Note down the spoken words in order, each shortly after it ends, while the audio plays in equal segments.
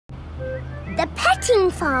The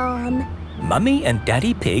petting farm. Mummy and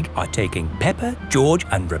Daddy Pig are taking Peppa, George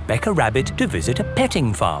and Rebecca Rabbit to visit a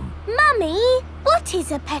petting farm. Mummy, what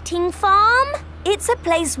is a petting farm? It's a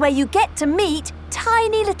place where you get to meet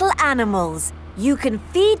tiny little animals. You can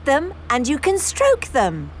feed them and you can stroke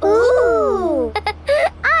them. Ooh!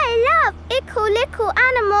 I love little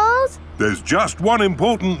animals. There's just one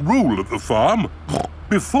important rule at the farm.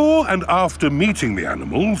 Before and after meeting the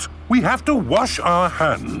animals, we have to wash our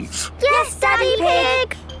hands. Yes, Daddy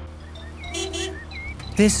Pig.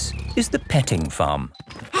 This is the petting farm.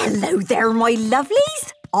 Hello there, my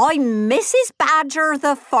lovelies. I'm Mrs. Badger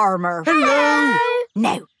the farmer. Hello.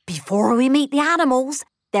 Now, before we meet the animals,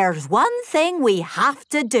 there's one thing we have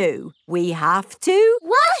to do. We have to...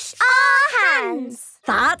 wash our hands.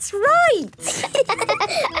 That's right.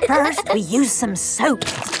 First, we use some soap.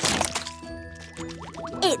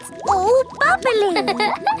 It's all bubbly.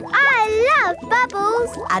 I love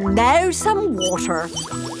bubbles. And now some water.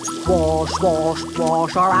 Wash, wash,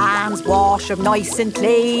 wash our hands. Wash them nice and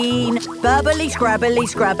clean. Bubbly, scrubbly,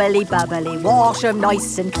 scrubbly, bubbly. Wash them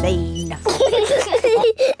nice and clean.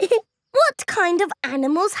 What kind of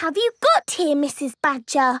animals have you got here, Mrs.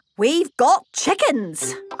 Badger? We've got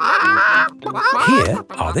chickens. Here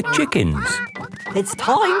are the chickens. It's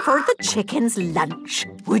time for the chickens' lunch.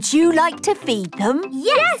 Would you like to feed them?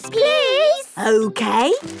 Yes, please.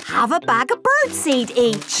 OK. Have a bag of birdseed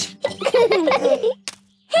each.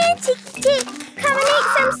 Here, Chicky Chick. Come and eat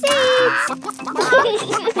some seeds.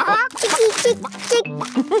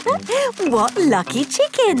 What lucky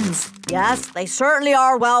chickens. Yes, they certainly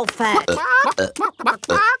are well fed.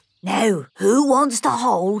 Now, who wants to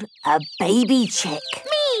hold a baby chick?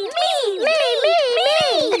 Me.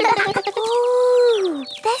 Ooh,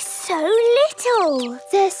 they're so little.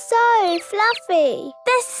 They're so fluffy.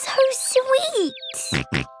 They're so sweet.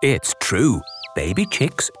 It's true. Baby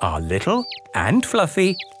chicks are little and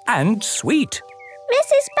fluffy and sweet.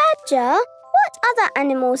 Mrs. Badger, what other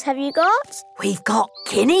animals have you got? We've got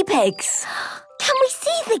guinea pigs. Can we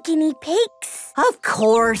see the guinea pigs? Of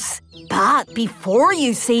course. But before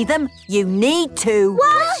you see them, you need to...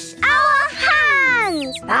 wash our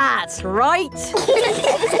hands. That's right.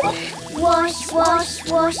 Wash, wash,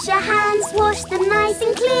 wash your hands. Wash them nice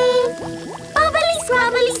and clean. Bubbly,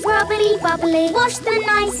 scrubbly, scrubbly, bubbly. Wash them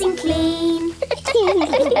nice and clean.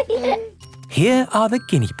 Here are the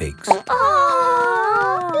guinea pigs.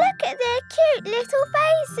 Oh, look at their cute little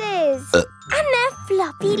faces. And their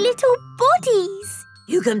fluffy little bodies.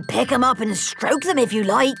 You can pick them up and stroke them if you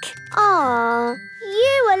like. Aw,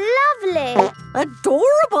 you are lovely.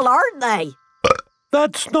 Adorable, aren't they?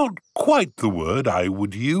 That's not quite the word I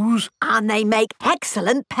would use. And they make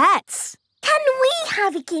excellent pets. Can we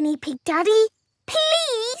have a guinea pig, Daddy?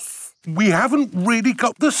 Please? We haven't really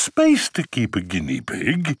got the space to keep a guinea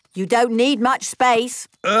pig. You don't need much space.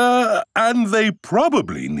 And they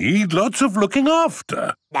probably need lots of looking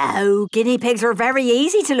after. No, guinea pigs are very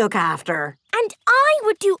easy to look after. And I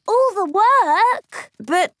would do all the work.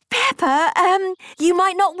 But, Peppa, you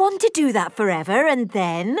might not want to do that forever, and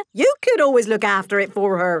then you could always look after it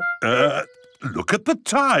for her. Look at the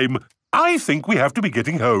time. I think we have to be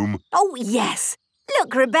getting home. Oh, yes.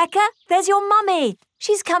 Look, Rebecca, there's your mummy.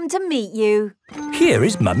 She's come to meet you. Here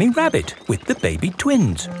is Mummy Rabbit with the baby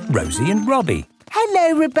twins, Rosie and Robbie.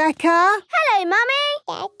 Hello, Rebecca. Hello, Mummy.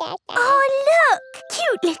 Oh, look!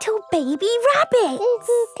 Cute little baby rabbits.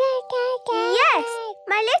 Yes,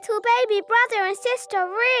 my little baby brother and sister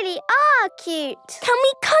really are cute. Can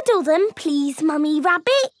we cuddle them, please, Mummy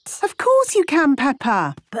Rabbit? Of course you can,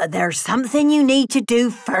 Peppa. But there's something you need to do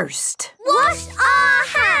first. Wash our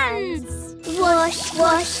hands. Wash,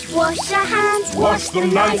 wash, wash our hands. Wash them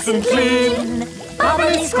nice and clean.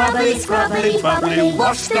 Bubbly, scrubbly, scrubbly, bubbly.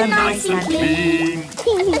 Wash them nice and clean.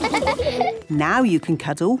 Now you can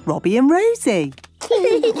cuddle Robbie and Rosie.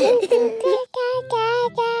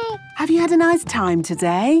 Have you had a nice time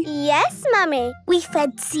today? Yes, Mummy. We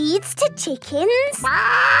fed seeds to chickens.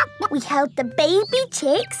 We held the baby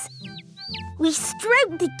chicks. We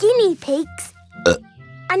stroked the guinea pigs.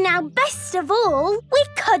 And now, best of all,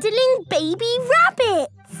 we're cuddling baby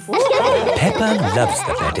rabbits. Peppa loves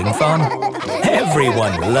the petting farm.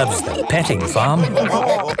 Everyone loves the petting farm.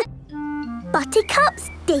 Buttercups,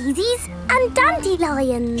 daisies and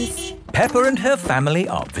dandelions. Peppa and her family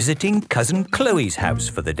are visiting Cousin Chloe's house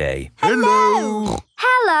for the day. Hello.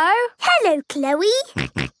 Hello. Hello, Chloe.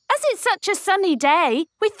 As it's such a sunny day,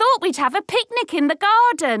 we thought we'd have a picnic in the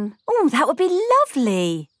garden. Oh, that would be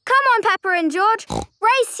lovely. Come on, Peppa and George.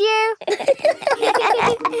 Race you.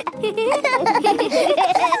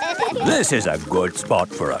 This is a good spot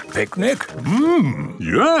for a picnic.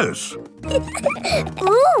 Yes.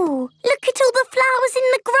 Ooh, look at all the flowers in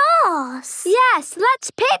the grass? Yes,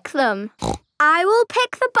 let's pick them. I will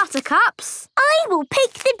pick the buttercups. I will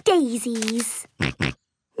pick the daisies.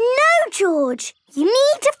 No, George. You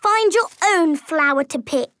need to find your own flower to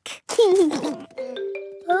pick.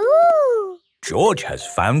 Ooh. George has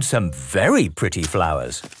found some very pretty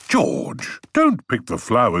flowers. George, don't pick the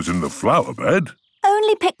flowers in the flower bed.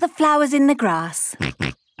 Only pick the flowers in the grass.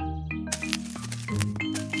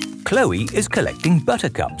 Chloe is collecting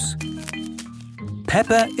buttercups.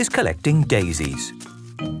 Peppa is collecting daisies.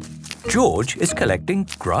 George is collecting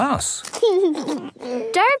grass.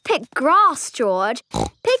 Don't pick grass, George.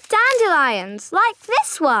 Pick dandelions, like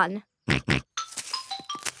this one.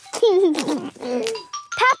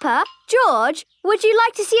 Peppa, George, would you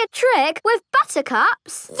like to see a trick with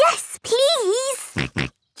buttercups? Yes, please.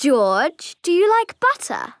 George, do you like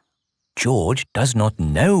butter? George does not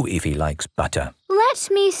know if he likes butter. Let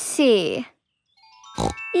me see.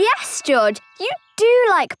 Yes, George, you do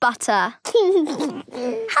like butter.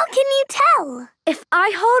 How can you tell? If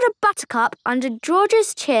I hold a buttercup under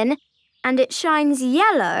George's chin and it shines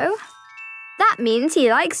yellow, that means he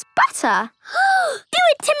likes butter. Do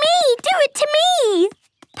it to me! Do it to me!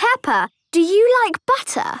 Peppa, do you like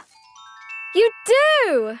butter? You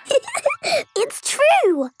do! It's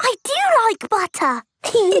true! I do like butter.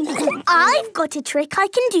 I've got a trick I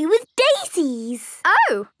can do with daisies.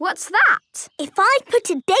 Oh, what's that? If I put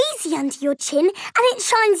a daisy under your chin and it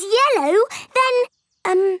shines yellow,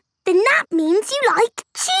 then that means you like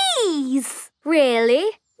cheese.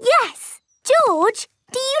 Really? Yes. George,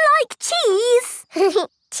 do you like cheese?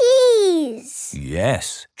 Cheese.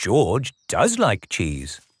 Yes, George does like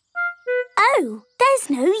cheese. Oh, there's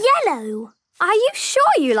no yellow. Are you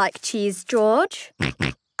sure you like cheese, George?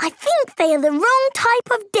 I think they are the wrong type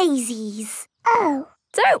of daisies. Oh.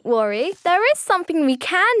 Don't worry, there is something we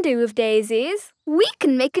can do with daisies. We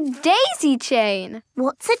can make a daisy chain.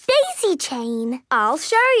 What's a daisy chain? I'll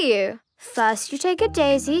show you. First you take a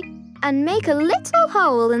daisy and make a little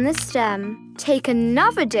hole in the stem. Take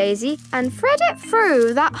another daisy and thread it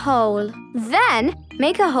through that hole. Then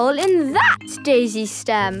make a hole in that daisy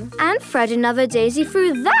stem and thread another daisy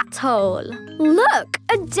through that hole. Look,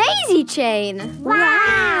 a daisy chain.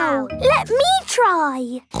 Wow! Let me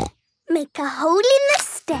try. Make a hole in the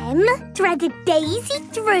stem, thread a daisy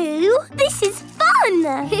through. This is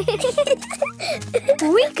fun!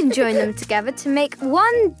 We can join them together to make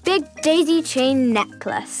one big daisy chain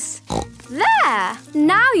necklace. There!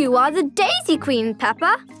 Now you are the Daisy Queen,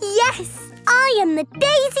 Peppa. Yes, I am the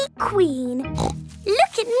Daisy Queen.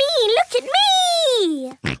 Look at me, look at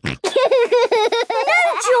me! No,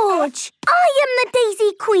 George, I am the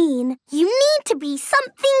Daisy Queen. You need to be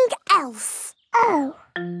something else. Oh.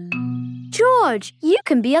 George, you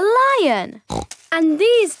can be a lion. And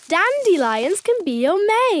these dandelions can be your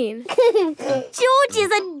mane. George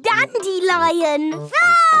is a dandelion.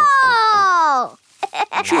 Roar!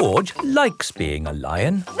 George likes being a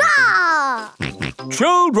lion. Roar!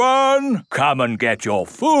 Children, come and get your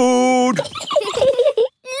food.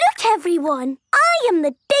 Look, everyone. I am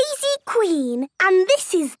the Daisy Queen. And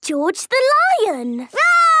this is George the lion.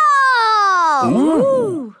 Roar!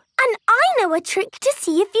 Ooh. And I know a trick to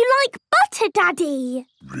see if you like butter, Daddy.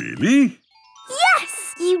 Really?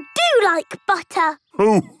 Yes, you do like butter.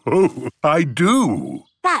 Oh, I do.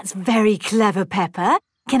 That's very clever, Peppa.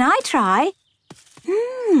 Can I try?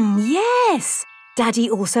 Yes. Daddy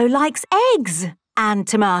also likes eggs and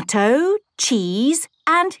tomato, cheese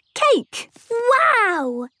and cake.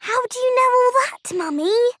 Wow! How do you know all that,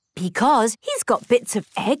 Mummy? Because he's got bits of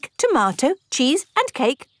egg, tomato, cheese and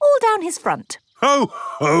cake all down his front. Ho,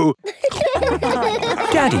 ho.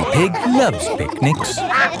 Daddy Pig loves picnics.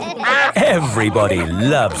 Everybody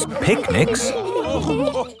loves picnics.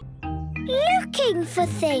 Looking for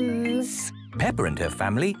things. Peppa and her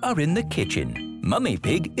family are in the kitchen. Mummy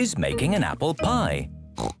Pig is making an apple pie.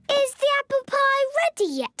 Is the apple pie ready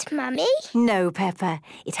yet, Mummy? No, Peppa.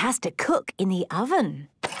 It has to cook in the oven.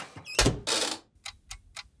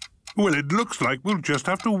 Well, it looks like we'll just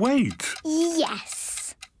have to wait.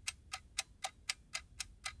 Yes.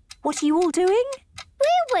 What are you all doing?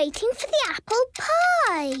 We're waiting for the apple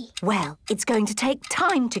pie. Well, it's going to take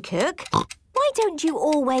time to cook. Why don't you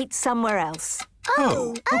all wait somewhere else?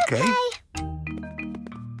 Oh, OK.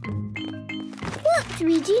 What do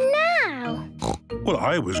we do now? Well,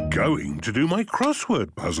 I was going to do my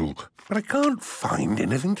crossword puzzle, but I can't find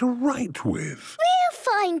anything to write with. We'll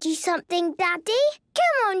find you something, Daddy.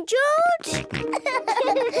 Come on, George.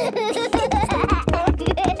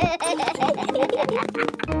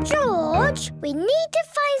 George, we need to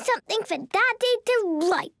find something for Daddy to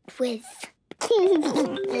write with.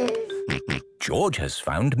 George has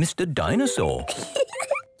found Mr. Dinosaur.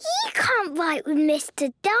 You can't write with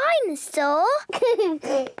Mr. Dinosaur.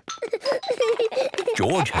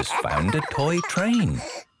 George has found a toy train. And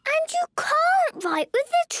you can't write with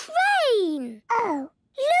the train. Oh.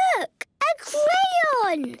 Look, a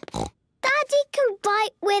crayon. Daddy can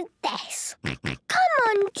write with this. Come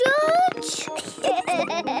on, George.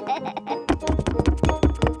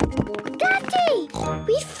 Daddy,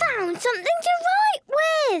 we found something to write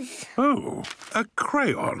with. Oh, a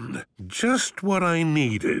crayon. Just what I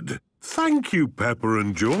needed. Thank you, Peppa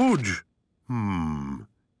and George.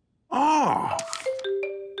 Ah!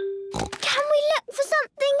 Can we look for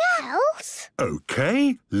something else?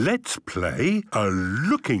 OK, let's play a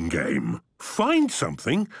looking game. Find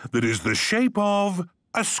something that is the shape of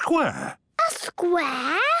a square. A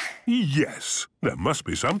square? Yes, there must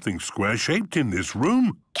be something square-shaped in this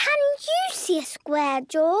room. Can you see a square,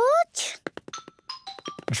 George?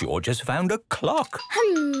 George has found a clock.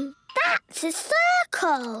 That's a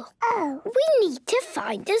circle. Oh. We need to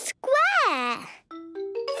find a square.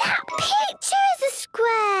 That picture is a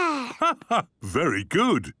square. Ha ha! Very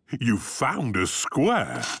good. You found a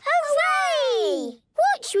square. Hooray!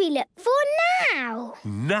 What should we look for now?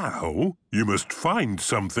 Now you must find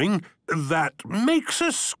something that makes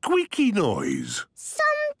a squeaky noise.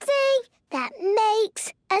 Something that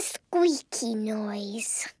makes a squeaky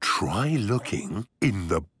noise. Try looking in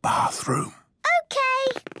the bathroom. OK.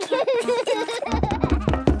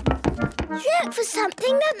 Look for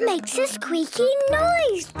something that makes a squeaky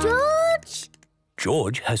noise, George.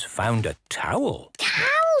 George has found a towel.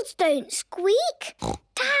 Towels don't squeak.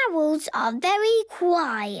 Towels are very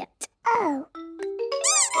quiet. Oh.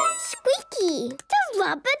 Squeaky, the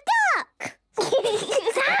rubber duck.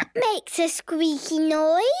 That makes a squeaky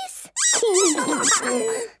noise.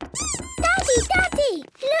 Daddy,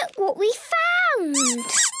 look what we found.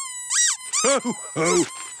 Ho, ho!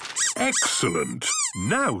 Excellent.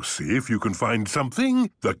 Now see if you can find something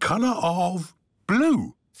the colour of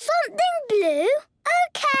blue. Something blue?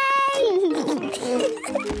 OK.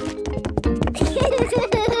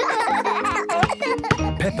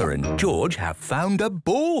 Peppa and George have found a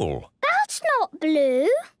ball. That's not blue.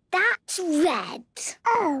 That's red.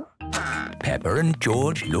 Oh. Peppa and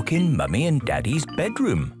George look in Mummy and Daddy's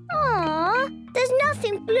bedroom. Aw, there's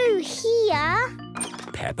nothing blue here.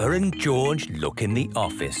 Peppa and George look in the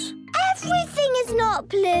office. Everything is not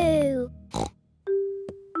blue.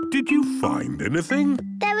 Did you find anything?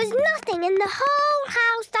 There is nothing in the whole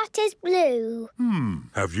house that is blue.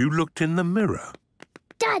 Have you looked in the mirror?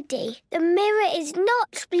 Daddy, the mirror is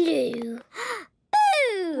not blue.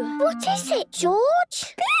 Blue! What is it,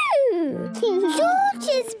 George? Blue! George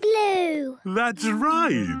is blue. That's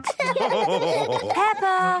right.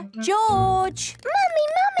 Peppa, George.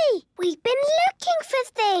 Mummy, we've been looking for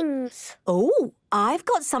things. Oh, I've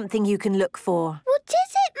got something you can look for. What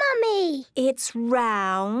is it, Mummy? It's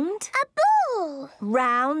round, A ball.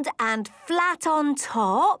 round and flat on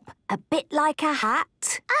top, a bit like a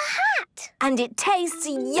hat, A hat. and it tastes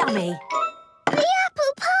yummy. The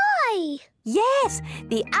apple pie. Yes,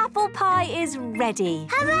 the apple pie is ready.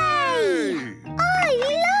 Hooray! I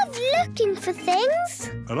love looking for things.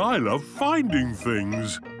 And I love finding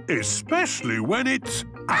things, especially when it's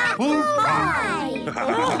apple pie.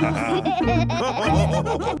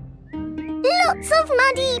 Lots of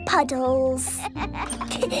muddy puddles.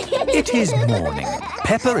 It is morning.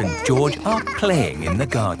 Peppa and George are playing in the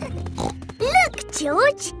garden. Look,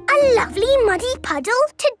 George, a lovely muddy puddle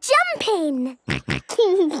to jump in.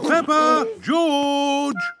 Peppa,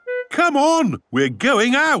 George, come on, we're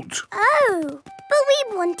going out. Oh, but we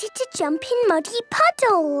wanted to jump in muddy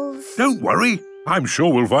puddles. Don't worry, I'm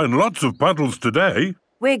sure we'll find lots of puddles today.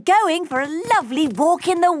 We're going for a lovely walk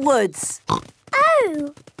in the woods.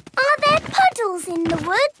 Oh, are there puddles in the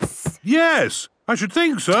woods? Yes, I should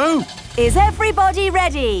think so. Is everybody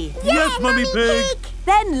ready? Yes, Mummy Pig.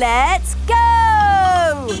 Then let's go!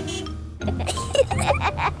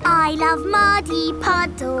 I love muddy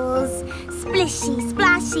puddles, splishy,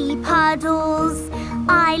 splashy puddles.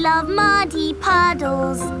 I love muddy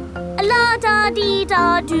puddles,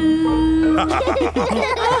 la-da-dee-da-doo.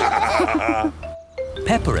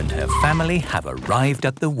 Peppa and her family have arrived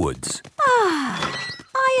at the woods.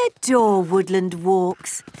 I adore woodland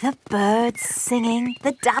walks. The birds singing,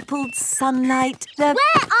 the dappled sunlight, the...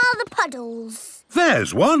 Where are the puddles?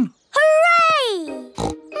 There's one. Hooray!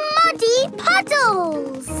 Muddy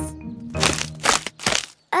puddles!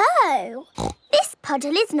 Oh, this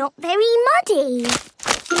puddle is not very muddy.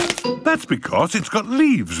 That's because it's got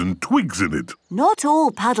leaves and twigs in it. Not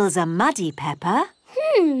all puddles are muddy, Peppa.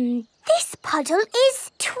 This puddle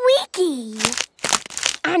is Twiggy.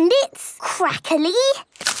 And it's crackly.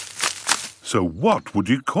 So what would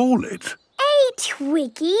you call it? A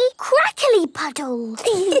Twiggy crackly puddle.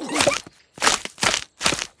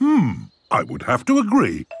 I would have to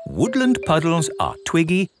agree. Woodland puddles are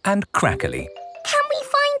twiggy and crackly. Can we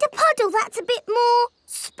find a puddle that's a bit more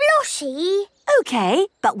sploshy? OK,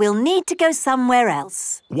 but we'll need to go somewhere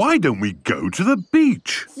else. Why don't we go to the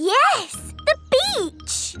beach? Yes, the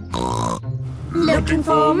beach. Looking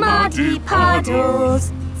for muddy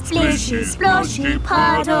puddles, splishy, sploshy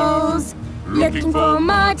puddles. Looking for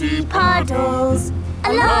muddy puddles,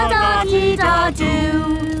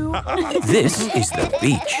 a-la-da-dee-da-doo. This is the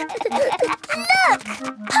beach. Look!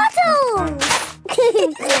 Puddles!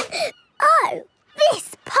 Oh,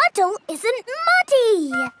 this puddle isn't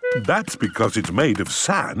muddy. That's because it's made of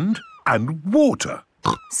sand and water.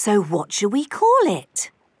 So what shall we call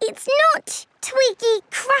it? It's not Twiggy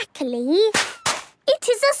Crackly. It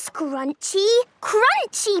is a scrunchy,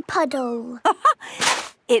 crunchy puddle.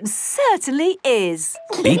 It certainly is.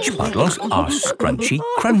 Beach puddles are scrunchy,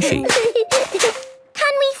 crunchy.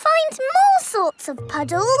 Can we find more sorts of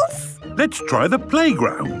puddles? Let's try the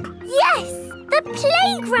playground. Yes, the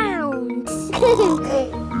playground.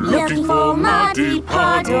 Looking for muddy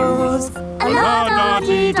puddles,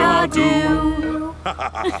 a-la-da-dee-da-doo.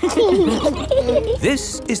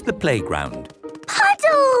 This is the playground.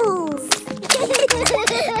 Puddles!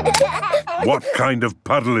 What kind of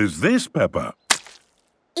puddle is this, Peppa?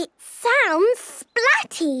 It sounds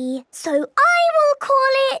splatty, so I will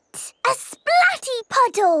call it a splatty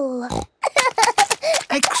puddle.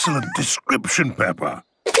 Excellent description, Peppa.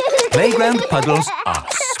 Playground puddles are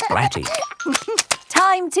splatty.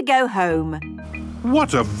 Time to go home.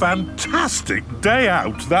 What a fantastic day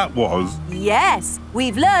out that was. Yes,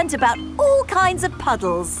 we've learnt about all kinds of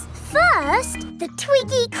puddles. First, the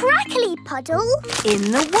Twiggy Crackly puddle.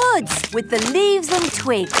 In the woods with the leaves and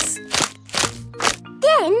twigs.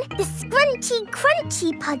 Then the Scrunchy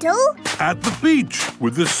Crunchy puddle. At the beach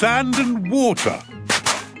with the sand and water.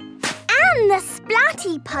 And the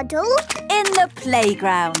Splatty puddle. In the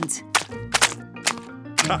playground.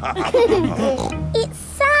 It's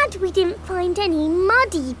sad we didn't find any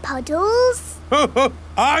muddy puddles.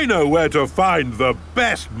 I know where to find the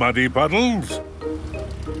best muddy puddles.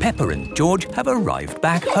 Peppa and George have arrived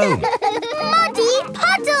back home. Muddy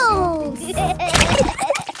puddles!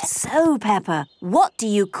 So, Peppa, what do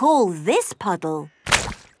you call this puddle?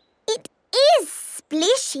 It is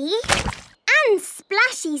splishy and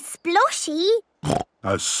splashy sploshy.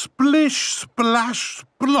 A splish, splash,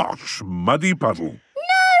 splosh muddy puddle.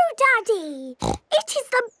 No, Daddy! It is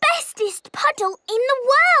the bestest puddle in the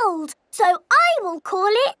world, so I will call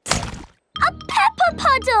it a Peppa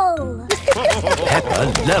puddle. Peppa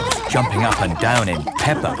loves jumping up and down in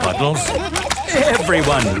Peppa puddles.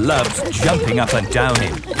 Everyone loves jumping up and down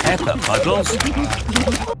in Peppa puddles.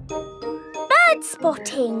 Bird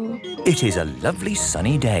spotting. It is a lovely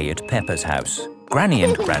sunny day at Peppa's house. Granny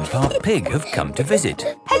and Grandpa Pig have come to visit.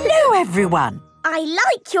 Hello, everyone. I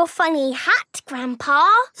like your funny hat, Grandpa.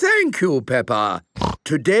 Thank you, Peppa.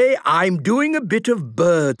 Today I'm doing a bit of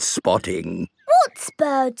bird spotting. What's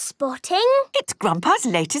bird spotting? It's Grandpa's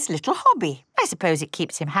latest little hobby. I suppose it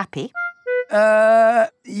keeps him happy.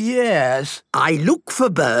 Yes. I look for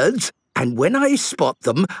birds, and when I spot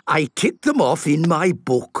them, I tick them off in my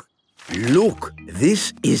book. Look,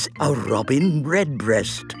 this is a robin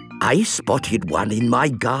redbreast. I spotted one in my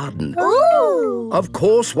garden. Ooh! Of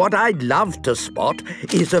course, what I'd love to spot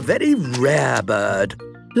is a very rare bird,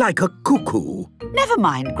 like a cuckoo. Never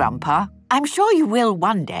mind, Grandpa. I'm sure you will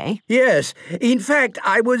one day. Yes. In fact,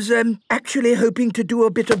 I was actually hoping to do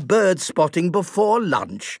a bit of bird spotting before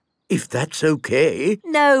lunch, if that's okay.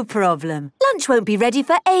 No problem. Lunch won't be ready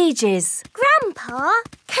for ages. Grandpa,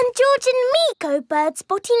 can George and me go bird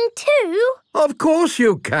spotting too? Of course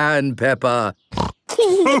you can, Peppa.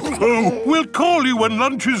 We'll call you when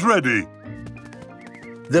lunch is ready.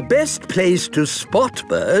 The best place to spot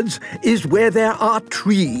birds is where there are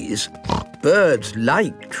trees. Birds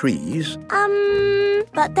like trees.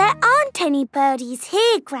 But there aren't any birdies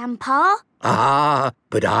here, Grandpa. Ah,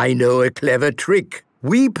 but I know a clever trick.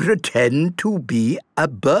 We pretend to be a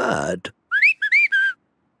bird.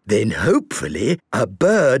 Then hopefully a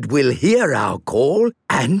bird will hear our call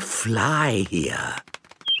and fly here.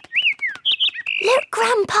 Look,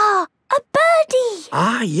 Grandpa, a birdie.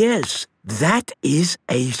 Ah, yes, that is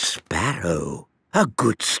a sparrow. A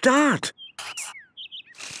good start.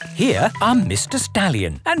 Here are Mr.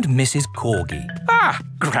 Stallion and Mrs. Corgi. Ah,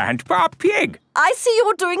 Grandpa Pig. I see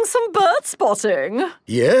you're doing some bird spotting.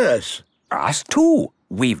 Yes. Us too.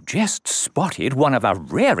 We've just spotted one of our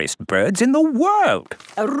rarest birds in the world.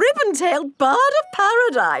 A ribbon-tailed bird of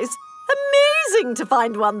paradise. Amazing to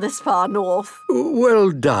find one this far north.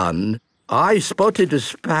 Well done. I spotted a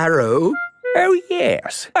sparrow. Oh,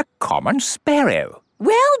 yes, a common sparrow.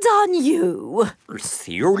 Well done, you.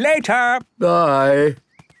 See you later. Bye.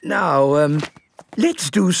 Now, let's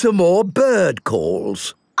do some more bird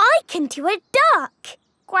calls. I can do a duck.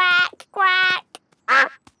 Quack, quack.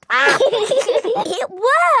 It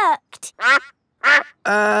worked.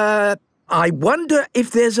 I wonder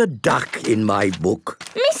if there's a duck in my book.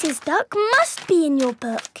 Mrs. Duck must be in your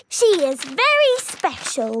book. She is very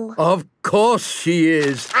special. Of course she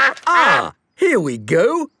is. Here we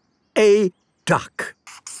go. A duck.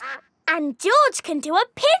 And George can do a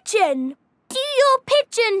pigeon. Do your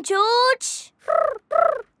pigeon, George.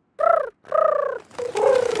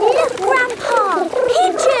 Look, Grandpa,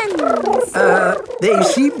 pigeons. They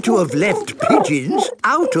seem to have left pigeons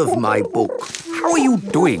out of my book. How are you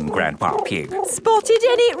doing, Grandpa Pig? Spotted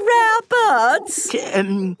any rare birds?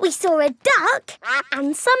 We saw a duck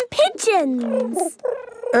and some pigeons.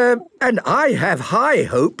 And I have high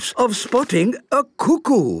hopes of spotting a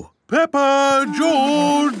cuckoo. Peppa,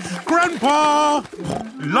 George, Grandpa,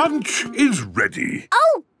 lunch is ready.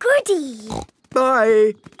 Oh, goody.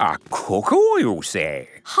 Bye. A cuckoo, you say?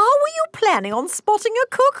 How were you planning on spotting a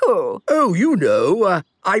cuckoo? Oh, you know,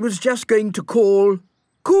 I was just going to call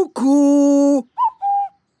cuckoo.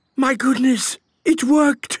 My goodness, it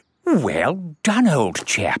worked. Well done, old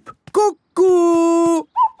chap. Cuckoo.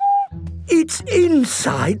 It's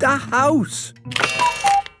inside the house.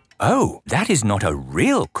 Oh, that is not a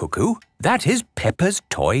real cuckoo. That is Peppa's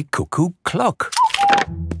toy cuckoo clock.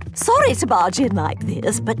 Sorry to barge in like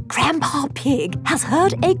this, but Grandpa Pig has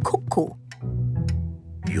heard a cuckoo.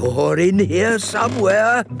 You're in here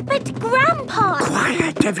somewhere. But, Grandpa...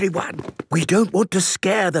 Quiet, everyone. We don't want to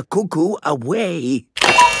scare the cuckoo away.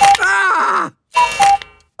 Ah!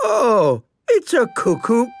 Oh, it's a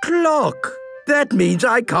cuckoo clock. That means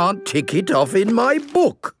I can't tick it off in my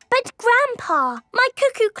book. But, Grandpa, my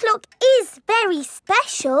cuckoo clock is very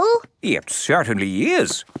special. It certainly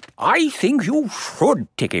is. I think you should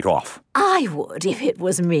tick it off. I would if it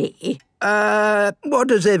was me. What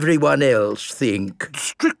does everyone else think?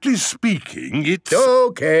 Strictly speaking, it's...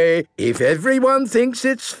 Okay, if everyone thinks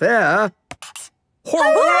it's fair.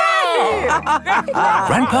 Hooray!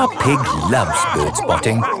 Grandpa Pig loves bird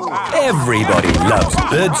spotting. Everybody loves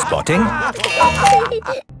bird spotting.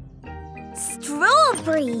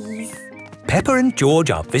 Strawberries. Peppa and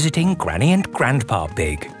George are visiting Granny and Grandpa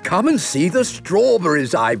Pig. Come and see the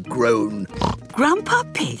strawberries I've grown. Grandpa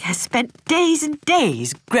Pig has spent days and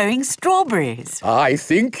days growing strawberries. I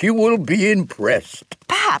think you will be impressed.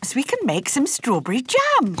 Perhaps we can make some strawberry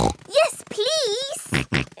jam. Yes, please.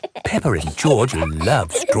 Peppa and George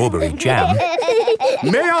love strawberry jam.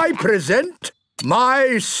 May I present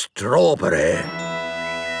my strawberry?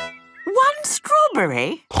 One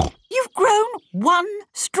strawberry? You've grown one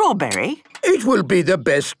strawberry? It will be the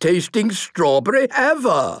best tasting strawberry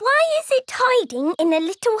ever. Why is it hiding in a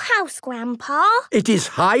little house, Grandpa? It is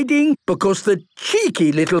hiding because the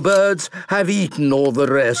cheeky little birds have eaten all the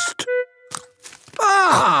rest.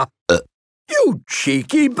 Ah! You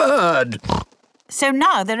cheeky bird! So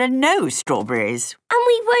now there are no strawberries. And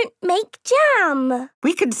we won't make jam.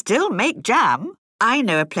 We can still make jam. I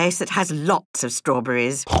know a place that has lots of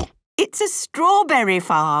strawberries. It's a strawberry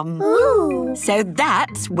farm. Ooh. So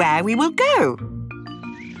that's where we will go.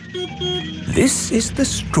 This is the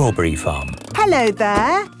strawberry farm. Hello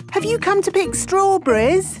there. Have you come to pick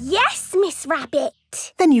strawberries? Yes, Miss Rabbit.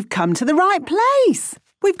 Then you've come to the right place.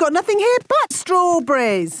 We've got nothing here but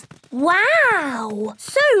strawberries. Wow!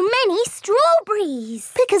 So many strawberries.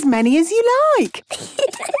 Pick as many as you like.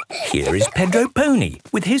 Here is Pedro Pony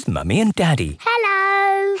with his mummy and daddy.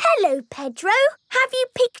 Hello. Hello, Pedro. Have you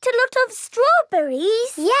picked a lot of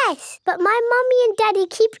strawberries? Yes, but my mummy and daddy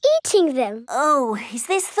keep eating them. Oh, is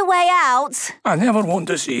this the way out? I never want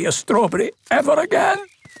to see a strawberry ever again.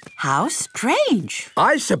 How strange.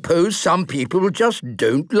 I suppose some people just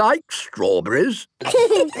don't like strawberries.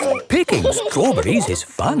 Picking strawberries is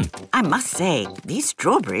fun. I must say, these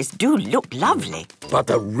strawberries do look lovely. But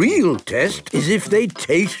the real test is if they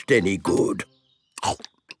taste any good.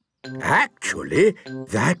 Actually,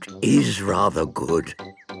 that is rather good.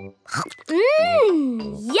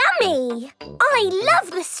 Yummy! I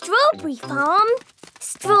love the strawberry farm.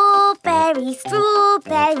 Strawberry,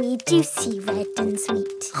 strawberry, juicy, red and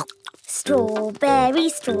sweet. Strawberry,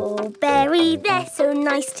 strawberry, they're so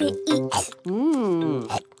nice to eat.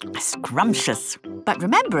 Scrumptious. But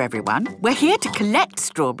remember, everyone, we're here to collect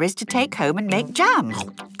strawberries to take home and make jam.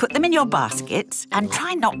 Put them in your baskets and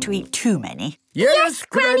try not to eat too many. Yes,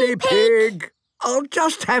 Granny Pig. I'll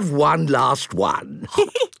just have one last one.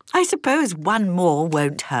 I suppose one more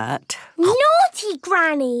won't hurt. Naughty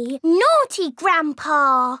Granny! Naughty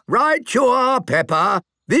Grandpa! Right you are, Peppa.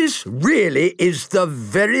 This really is the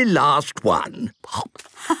very last one.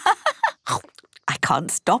 I can't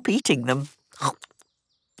stop eating them.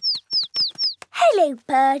 Hello,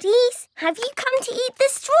 birdies. Have you come to eat the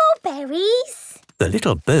strawberries? The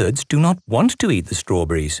little birds do not want to eat the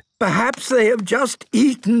strawberries. Perhaps they have just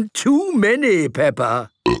eaten too many, Peppa.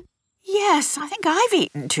 Yes, I think I've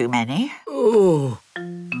eaten too many. Oh.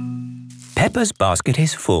 Peppa's basket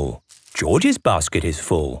is full. George's basket is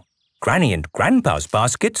full. Granny and Grandpa's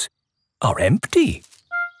baskets are empty.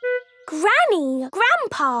 Granny,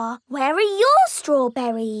 Grandpa, where are your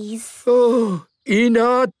strawberries? Oh, in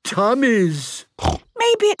our tummies.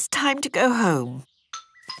 Maybe it's time to go home.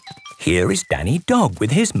 Here is Danny Dog with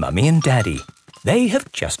his mummy and daddy. They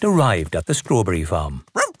have just arrived at the strawberry farm.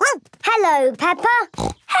 Hello,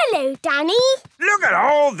 Peppa. Hello, Danny. Look at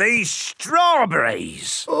all these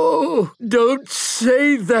strawberries. Oh, don't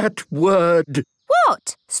say that word.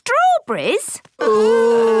 What? Strawberries?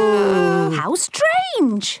 Oh. How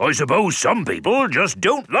strange. I suppose some people just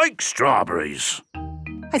don't like strawberries.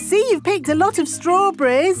 I see you've picked a lot of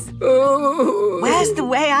strawberries. Oh. Where's the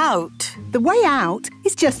way out? The way out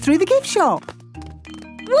is just through the gift shop.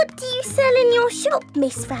 What do you sell in your shop,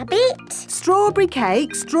 Miss Rabbit? Strawberry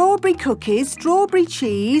cake, strawberry cookies, strawberry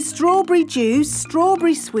cheese, strawberry juice,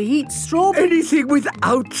 strawberry sweets, strawberry... Anything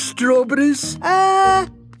without strawberries?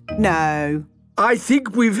 No. I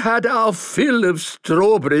think we've had our fill of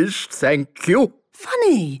strawberries, thank you.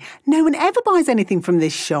 Funny, no one ever buys anything from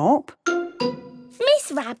this shop.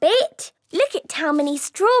 Miss Rabbit, look at how many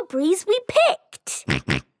strawberries we picked.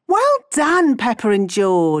 Well done, Peppa and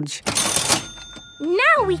George.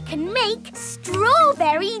 Now we can make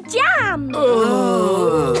strawberry jam.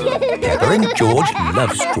 Peppa and George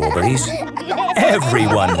love strawberries.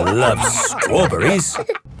 Everyone loves strawberries.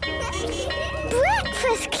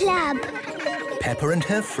 Breakfast Club. Peppa and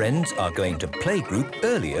her friends are going to playgroup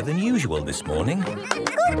earlier than usual this morning.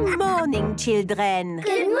 Good morning, children.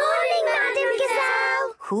 Good morning, Madam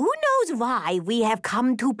Gazelle. Who knows why we have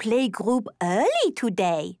come to playgroup early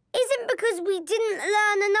today? Is it because we didn't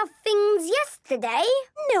learn enough things yesterday?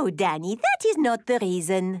 No, Danny, that is not the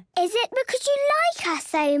reason. Is it because you like us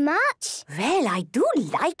so much? Well, I do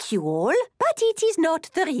like you all, but it is not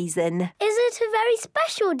the reason. Is it a very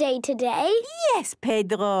special day today? Yes,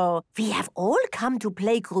 Pedro. We have all come to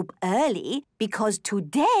playgroup early because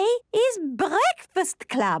today is Breakfast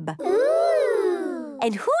Club. Ooh!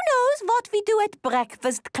 And who knows what we do at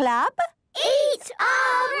Breakfast Club? Eat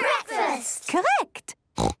our breakfast! Correct.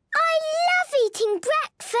 I love eating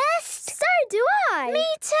breakfast. So do I. Me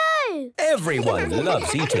too. Everyone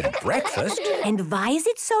loves eating breakfast. And why is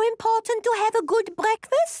it so important to have a good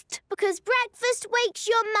breakfast? Because breakfast wakes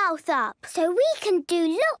your mouth up, so we can do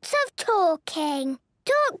lots of talking.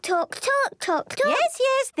 Talk, talk, talk, talk, talk.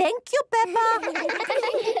 Yes, thank you, Peppa.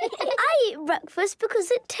 I eat breakfast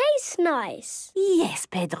because it tastes nice. Yes,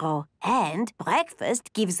 Pedro. And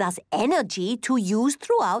breakfast gives us energy to use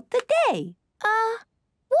throughout the day.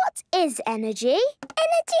 What is energy?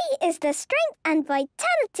 Energy is the strength and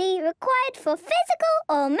vitality required for physical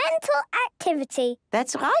or mental activity.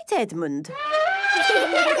 That's right, Edmund.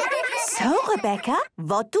 So, Rebecca,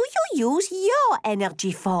 what do you use your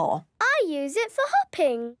energy for? I use it for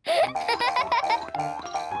hopping.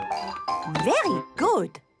 Very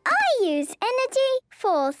good. I use energy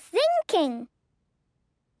for thinking.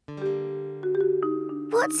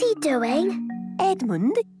 What's he doing?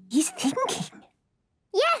 Edmund is thinking.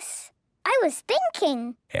 Yes, I was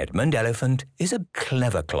thinking. Edmund Elephant is a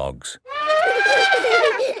clever clogs.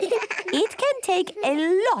 It can take a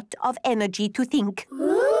lot of energy to think.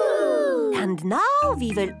 Ooh. And now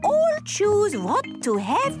we will all choose what to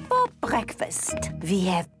have for breakfast. We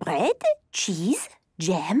have bread, cheese,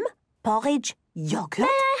 jam, porridge, yogurt. May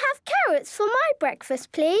I have carrots for my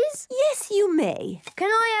breakfast, please? Yes, you may. Can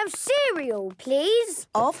I have cereal, please?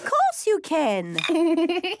 Of course you can.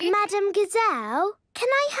 Madam Gazelle, can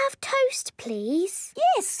I have toast, please?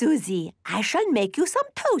 Yes, Susie. I shall make you some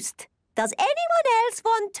toast. Does anyone else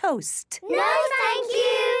want toast? No, thank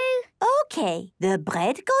you. Okay, the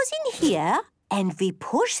bread goes in here and we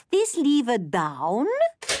push this lever down.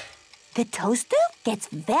 The toaster gets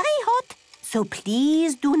very hot, so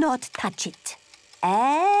please do not touch it.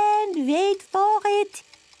 And wait for it.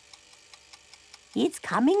 It's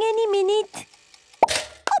coming any minute.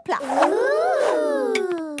 Hopla!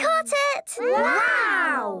 Ooh. Got it!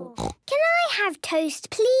 Wow! Can I have toast,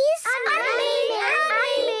 please? And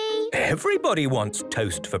me. Everybody wants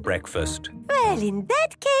toast for breakfast. Well, in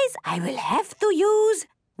that case, I will have to use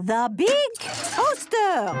the big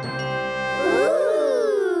toaster.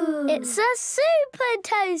 Ooh! It's a super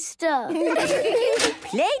toaster.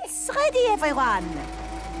 Plates ready, everyone.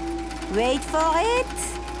 Wait for it.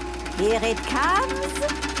 Here it comes.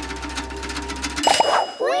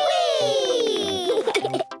 Whee!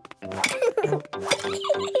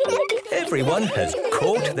 Everyone has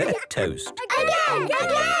caught their toast. Again!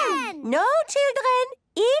 No, children.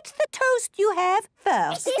 Eat the toast you have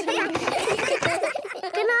first. Can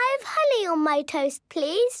I have honey on my toast,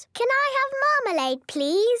 please? Can I have marmalade,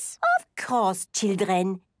 please? Of course,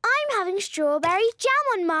 children. I'm having strawberry jam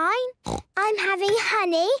on mine. I'm having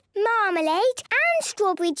honey, marmalade and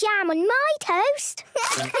strawberry jam on my toast.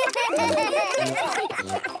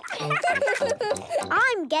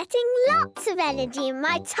 I'm getting lots of energy in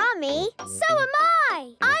my tummy. So am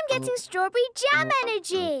I. I'm getting strawberry jam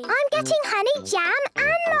energy. I'm getting honey jam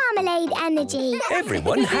and marmalade energy.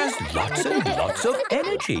 Everyone has lots and lots of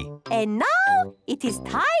energy. And now it is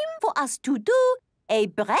time for us to do a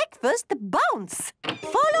breakfast bounce.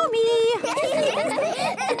 Follow me.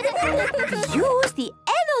 Use the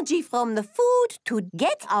energy from the food to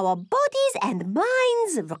get our bodies and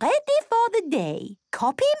minds ready for the day.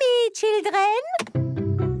 Copy me, children.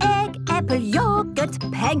 Egg, apple, yogurt,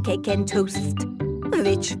 pancake and toast.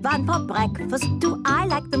 Which one for breakfast do I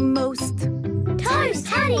like the most? Toast,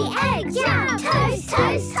 honey, egg, jam. Toast,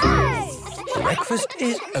 toast, toast. Breakfast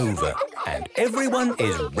is over and everyone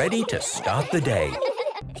is ready to start the day.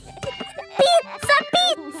 Pizza,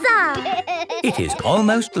 pizza! It is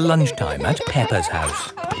almost lunchtime at Peppa's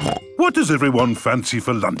house. What does everyone fancy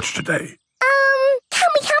for lunch today? Can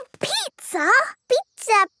we have pizza?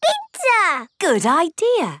 Pizza, pizza! Good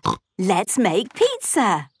idea. Let's make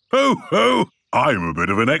pizza. Ho, ho! I'm a bit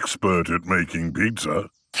of an expert at making pizza.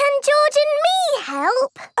 Can George and me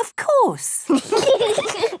help? Of course.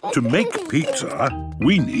 To make pizza,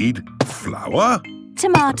 we need flour,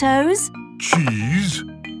 Tomatoes, cheese,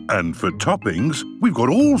 and for toppings, we've got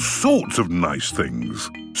all sorts of nice things.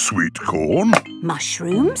 Sweet corn,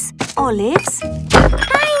 mushrooms, olives.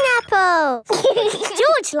 Pineapple!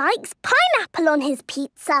 George likes pineapple on his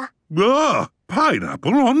pizza.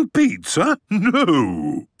 Pineapple on pizza?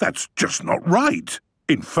 No, that's just not right.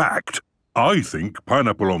 In fact, I think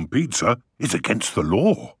pineapple on pizza is against the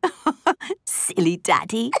law. Silly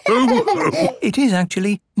Daddy. It is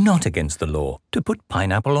actually not against the law to put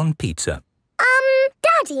pineapple on pizza.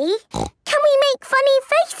 Daddy, can we make funny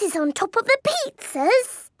faces on top of the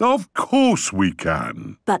pizzas? Of course we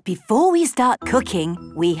can. But before we start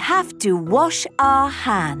cooking, we have to wash our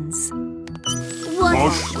hands.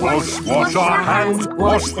 Wash, wash, wash our hands,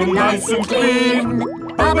 wash them nice and clean.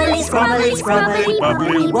 Bubbly, scrubbly, scrubbly,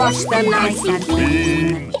 bubbly, wash them nice and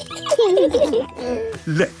clean.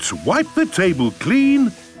 Let's wipe the table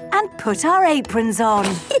clean. And put our aprons on.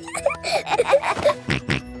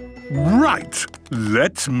 Right,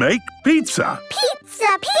 let's make pizza.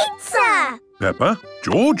 Pizza, pizza! Peppa,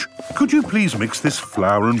 George, could you please mix this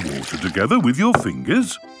flour and water together with your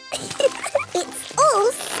fingers? It's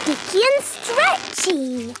all sticky and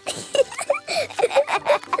stretchy.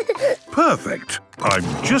 Perfect. I'm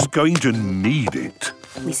just going to knead it.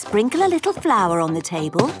 We sprinkle a little flour on the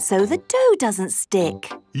table so the dough doesn't stick.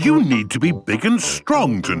 You need to be big and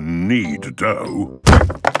strong to knead dough.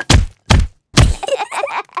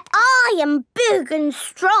 I am big and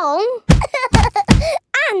strong.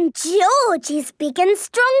 And George is big and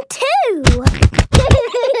strong too.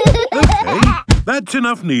 OK, that's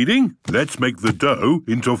enough kneading. Let's make the dough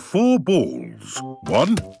into 4 balls.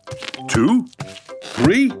 1, 2,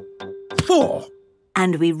 3, 4.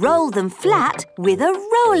 And we roll them flat with a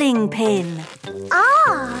rolling pin.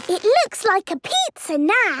 Ah, it looks like a pizza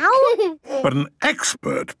now. But an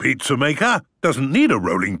expert pizza maker doesn't need a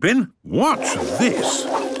rolling pin. Watch this.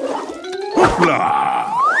 Hoopla!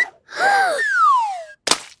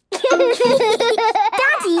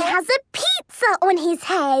 Daddy has a pizza on his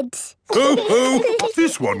head. Ho, ho!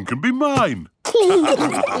 This one can be mine.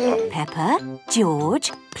 Peppa,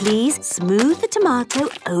 George, please smooth the tomato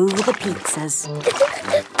over the pizzas.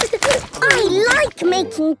 I like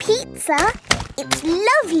making pizza. It's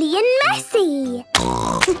lovely and messy.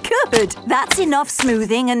 Good. That's enough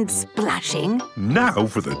smoothing and splashing. Now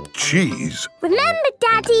for the cheese. Remember,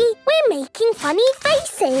 Daddy, we're making funny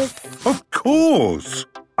faces. Of course.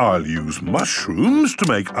 I'll use mushrooms to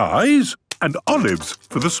make eyes and olives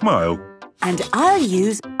for the smile. And I'll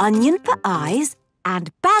use onion for eyes and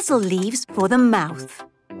basil leaves for the mouth.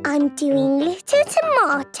 I'm doing little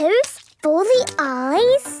tomatoes for the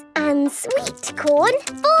eyes and sweet corn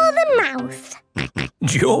for the mouth.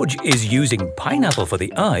 George is using pineapple for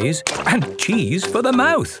the eyes and cheese for the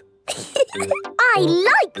mouth. I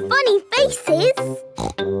like funny faces.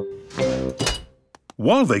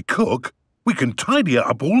 While they cook, we can tidy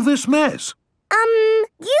up all this mess.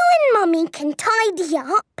 You and Mummy can tidy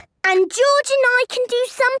up, and George and I can do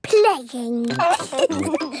some playing.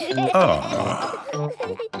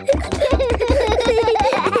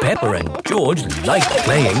 Peppa and George like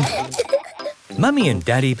playing. Mummy and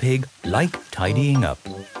Daddy Pig like tidying up.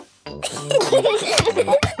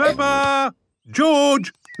 Peppa!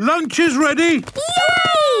 George! Lunch is ready!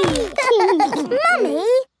 Yay! Mummy,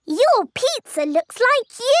 your pizza looks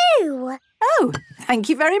like you. Oh, thank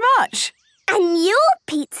you very much. And your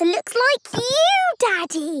pizza looks like you,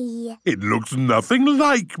 Daddy. It looks nothing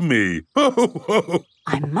like me.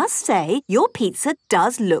 I must say, your pizza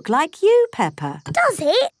does look like you, Peppa. Does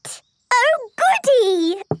it? Oh,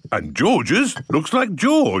 goody! And George's looks like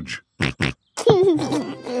George. These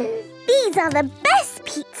are the best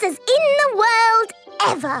pizzas in the world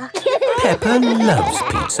ever. Peppa loves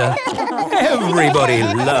pizza. Everybody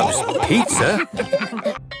loves pizza.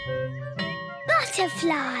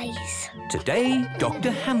 Butterflies. Today,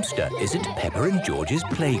 Dr. Hamster is at Peppa and George's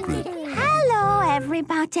playgroup. Hello,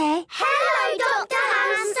 everybody. Hello, Dr.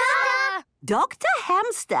 Hamster. Dr.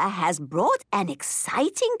 Hamster has brought an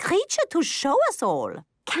exciting creature to show us all.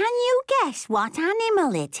 Can you guess what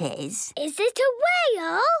animal it is? Is it a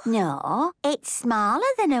whale? No, it's smaller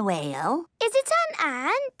than a whale. Is it an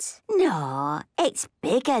ant? No, it's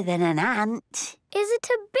bigger than an ant. Is it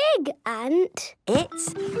a big ant? It's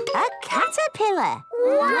a caterpillar.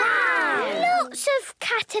 Wow! Lots of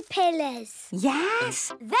caterpillars.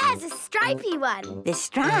 Yes, There's a stripy one. the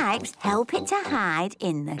stripes help it to hide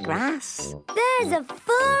in the grass. There's a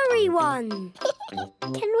furry one.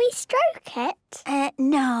 Can we stroke it?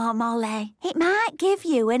 No, Molly. It might give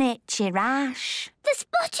you an itchy rash. The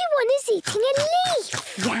spotty one is eating a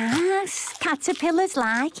leaf. Yes, caterpillars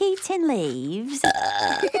like eating leaves.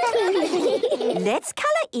 Let's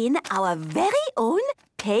colour in our very own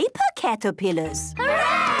paper caterpillars.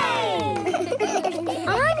 Hooray!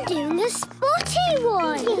 I'm doing a spotty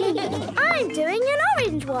one. I'm doing an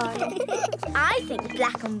orange one. I think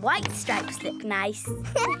black and white stripes look nice.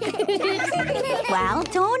 Well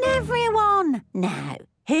done, everyone. Now,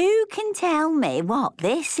 who can tell me what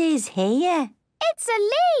this is here? It's a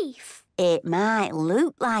leaf. It might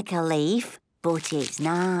look like a leaf, but it's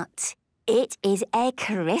not. It is a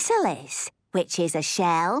chrysalis, which is a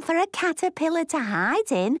shell for a caterpillar to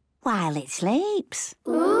hide in while it sleeps.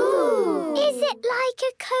 Ooh. Is it like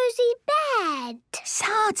a cosy bed?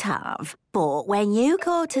 Sort of. But when you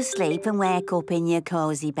go to sleep and wake up in your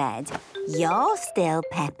cosy bed, you're still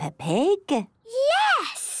Peppa Pig.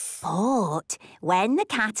 Yes. But when the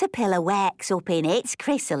caterpillar wakes up in its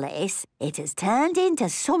chrysalis, it has turned into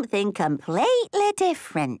something completely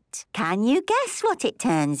different. Can you guess what it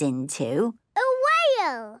turns into? A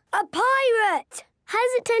whale. A pirate. Has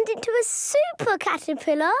it turned into a super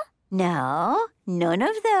caterpillar? No, none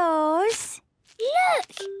of those. Look,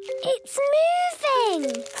 it's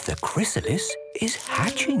moving. The chrysalis is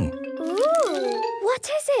hatching. Ooh, what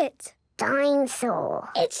is it? Dinosaur.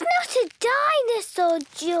 It's not a dinosaur,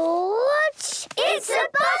 George. It's a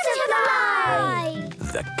butterfly.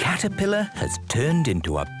 The caterpillar has turned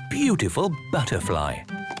into a beautiful butterfly.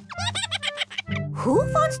 Who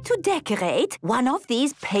wants to decorate one of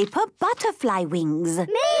these paper butterfly wings? Me.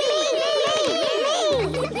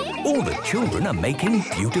 All the children are making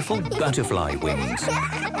beautiful butterfly wings.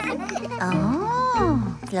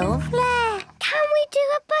 Oh, lovely. Can we do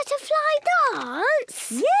a butterfly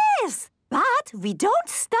dance? Yes, but we don't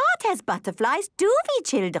start as butterflies, do we,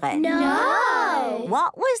 children? No.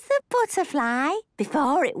 What was the butterfly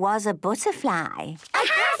before it was a butterfly? A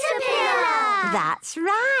caterpillar. That's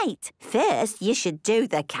right. First, you should do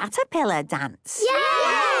the caterpillar dance.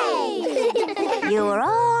 Yay! You're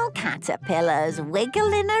all caterpillars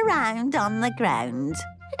wiggling around on the ground.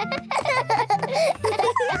 I'm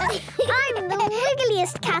the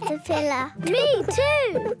wiggliest caterpillar. Me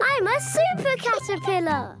too. I'm a super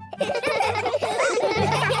caterpillar.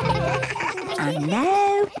 And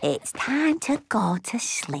now it's time to go to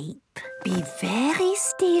sleep. Be very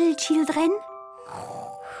still, children.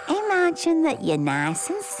 Imagine that you're nice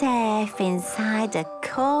and safe inside a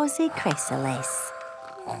cosy chrysalis.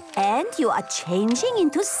 And you are changing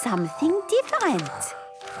into something different.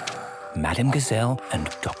 Madame Gazelle and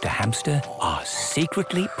Dr. Hamster are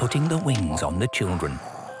secretly putting the wings on the children.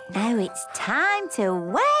 Now it's time to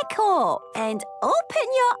wake up And open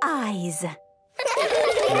your eyes.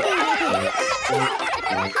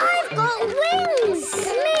 I've got wings!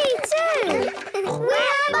 Me too!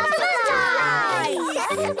 We're butterflies!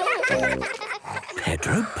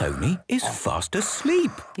 Pedro Pony is fast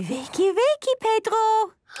asleep. Wakey, wakey,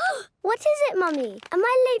 Pedro. What is it, Mummy? Am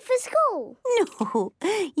I late for school? No,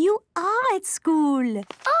 you are at school.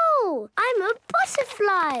 Oh, I'm a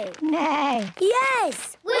butterfly. No.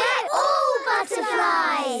 Yes, we're all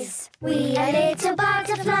butterflies. We are little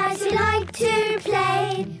butterflies who like to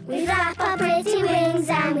play. We flap our pretty wings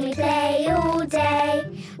and we play all day.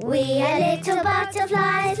 We are little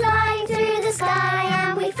butterflies flying through the sky,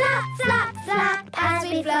 and we flap, flap, flap as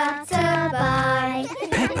we flutter by.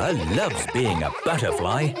 Peppa loves being a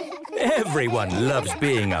butterfly. Everyone loves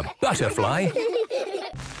being a butterfly.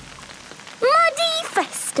 Muddy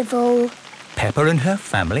Festival. Peppa and her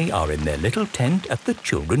family are in their little tent at the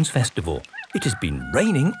Children's Festival. It has been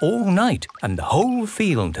raining all night and the whole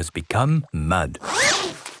field has become mud.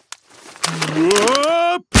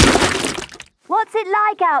 Whoop! What's it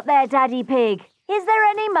like out there, Daddy Pig? Is there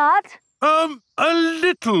any mud? A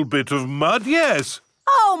little bit of mud, yes.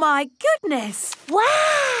 Oh, my goodness!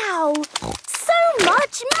 Wow! So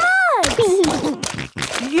much mud!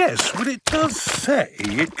 Yes, well, it does say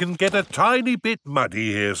it can get a tiny bit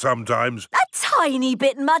muddy here sometimes. A tiny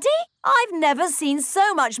bit muddy? I've never seen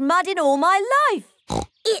so much mud in all my life.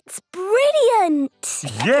 It's brilliant!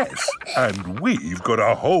 Yes, and we've got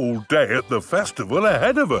a whole day at the festival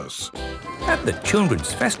ahead of us. At the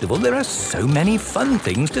Children's Festival, there are so many fun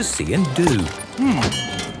things to see and do.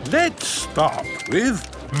 Let's start with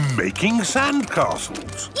making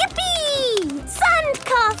sandcastles. Yippee!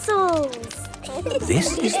 Sandcastles!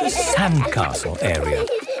 This is the sandcastle area.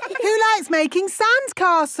 Who likes making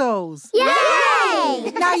sandcastles?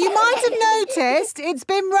 Yay! Now, you might have noticed it's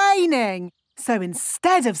been raining. So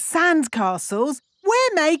instead of sandcastles,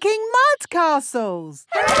 we're making mud castles.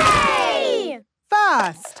 Hooray!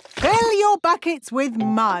 First, fill your buckets with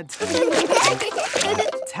mud.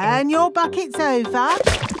 Turn your buckets over.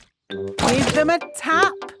 Give them a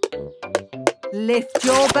tap. Lift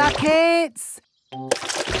your buckets.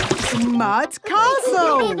 Mud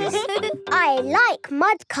castles. I like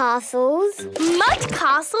mud castles. Mud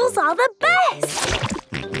castles are the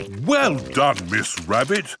best. Well done, Miss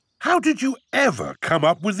Rabbit. How did you ever come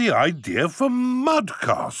up with the idea for mud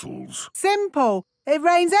castles? Simple. It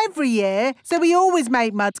rains every year, so we always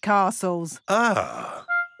make mud castles. Ah.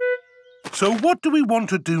 So what do we want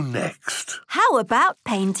to do next? How about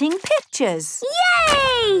painting pictures?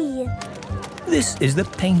 Yay! This is the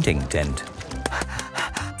painting tent.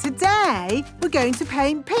 Today, we're going to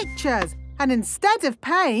paint pictures. And instead of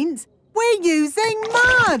paint, we're using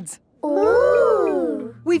mud.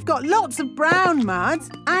 Ooh! We've got lots of brown mud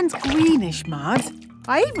and greenish mud.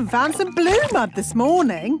 I even found some blue mud this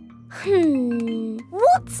morning.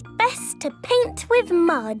 What's best to paint with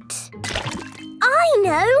mud? I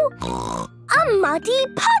know! A muddy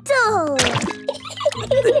puddle!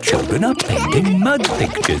 The children are painting mud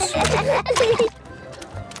pictures.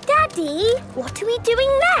 Daddy, what are we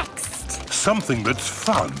doing next? Something that's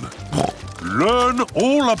fun. Learn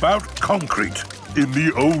all about concrete in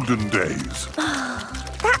the olden days.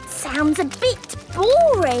 That sounds a bit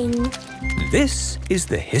boring. This is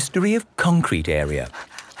the history of concrete area.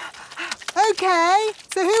 OK,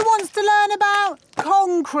 so who wants to learn about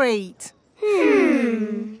concrete?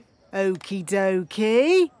 Okie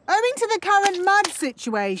dokie. Owing to the current mud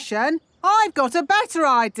situation, I've got a better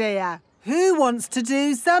idea. Who wants to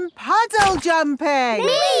do some puddle jumping?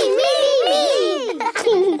 Me!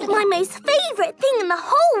 My most favourite thing in the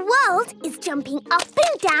whole world is jumping up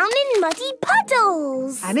and down in muddy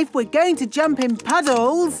puddles. And if we're going to jump in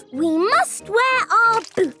puddles, we must wear our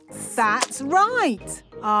boots. That's right.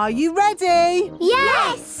 Are you ready?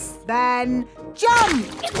 Yes! Then jump!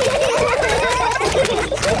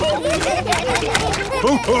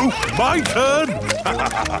 Ho, my turn!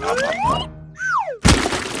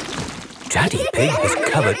 Daddy Pig has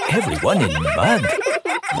covered everyone in mud.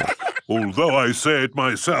 Although I say it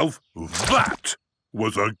myself, that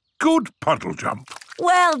was a good puddle jump.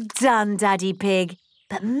 Well done, Daddy Pig.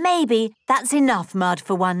 But maybe that's enough mud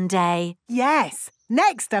for one day. Yes.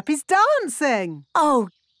 Next up is dancing. Oh,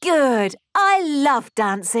 good. I love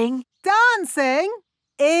dancing. Dancing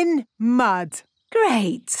in mud.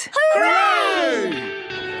 Great.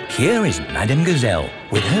 Hooray! Here is Madame Gazelle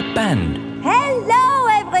with her band. Hello,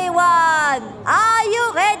 everyone! Are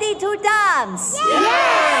you ready to dance?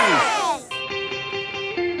 Yes!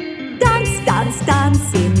 Dance, dance,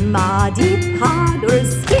 dance in muddy puddles.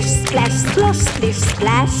 Splish, splash, splosh, splish,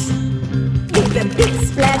 splash. Give a big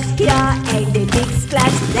splash here and a big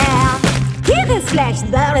splash there. Here is splash,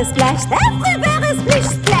 there is splash, everywhere is splish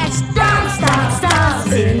splash. Dance, dance,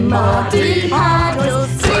 dance in muddy puddles.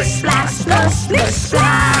 Splish splash, splash, splish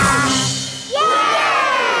splash.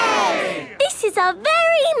 Yay! This is a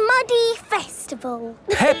very muddy festival.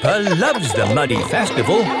 Peppa loves the muddy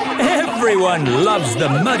festival. Everyone loves the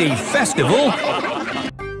muddy festival.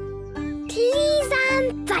 Please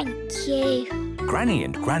and thank you. Granny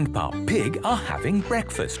and Grandpa Pig are having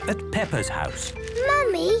breakfast at Peppa's house.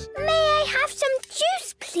 Mummy, may I have some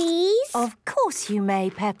juice, please? Of course you may,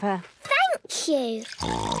 Peppa. Thank you.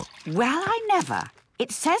 Well, I never.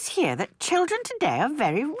 It says here that children today are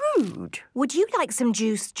very rude. Would you like some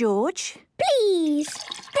juice, George? Please.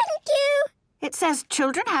 Thank you. It says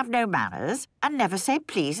children have no manners and never say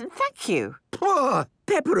please and thank you.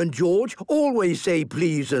 Peppa and George always say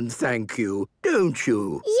please and thank you, don't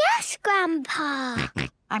you? Yes, Grandpa.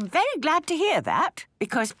 I'm very glad to hear that,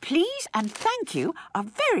 because please and thank you are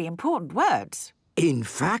very important words. In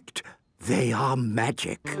fact, they are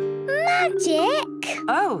magic. Magic?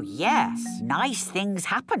 Oh, yes. Nice things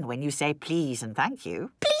happen when you say please and thank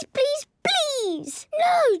you. Please, please, please.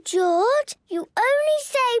 No, George. You only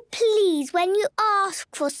say please when you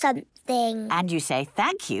ask for something. And you say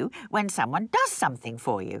thank you when someone does something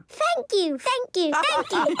for you. Thank you, thank you,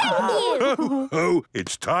 thank you, thank you. Oh,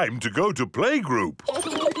 it's time to go to playgroup.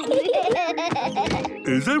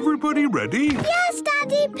 Is everybody ready? Yes,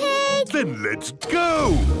 Daddy Pig. Then let's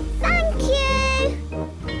go. Thank you.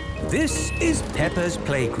 This is Peppa's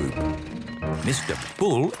playgroup. Mr.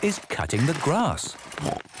 Bull is cutting the grass.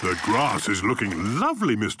 The grass is looking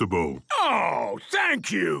lovely, Mr. Bull. Oh,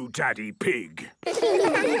 thank you, Daddy Pig. Good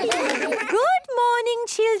morning,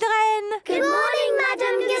 children. Good morning,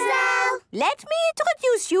 Madam Gazelle. Let me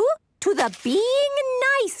introduce you to the Being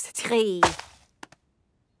Nice tree.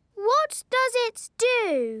 What does it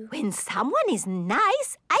do? When someone is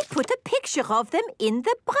nice, I put a picture of them in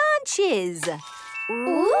the branches.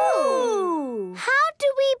 Ooh! How do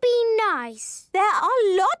we be nice? There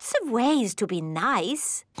are lots of ways to be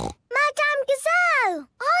nice. Madam Gazelle,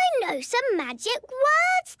 I know some magic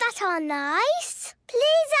words that are nice.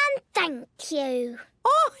 Please and thank you.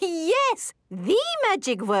 Oh, yes, the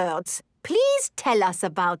magic words. Please tell us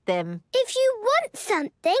about them. If you want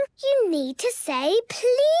something, you need to say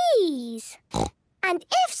please. And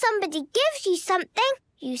if somebody gives you something,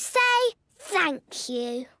 you say thank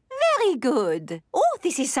you. Very good. Oh,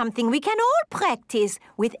 this is something we can all practice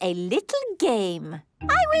with a little game.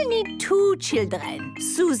 I will need 2 children,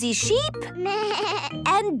 Susie Sheep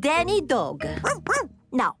and Danny Dog.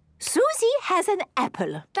 Now, Susie has an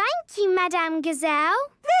apple. Thank you, Madame Gazelle.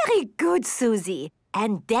 Very good, Susie.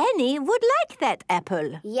 And Danny would like that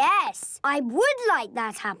apple. Yes, I would like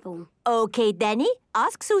that apple. OK, Danny,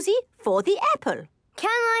 ask Susie for the apple. Can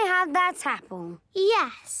I have that apple?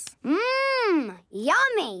 Yes. Mmm,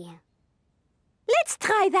 yummy. Let's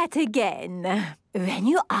try that again. When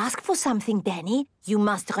you ask for something, Danny, you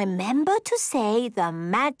must remember to say the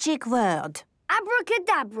magic word.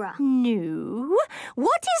 Abracadabra. No.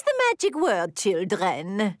 What is the magic word,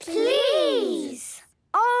 children? Please.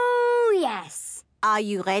 Oh, yes. Are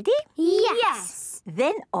you ready? Yes.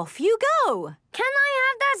 Then off you go. Can I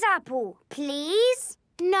have that apple, please?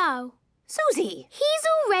 No. Susie. He's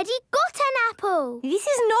already got an apple. This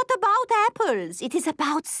is not about apples. It is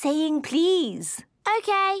about saying please.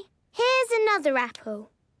 OK. Here's another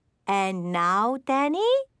apple. And now,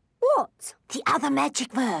 Danny? What? The other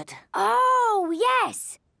magic word. Oh,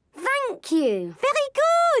 yes. Thank you. Very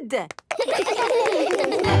good.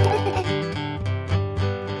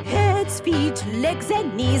 Heads, feet, legs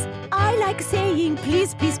and knees. I like saying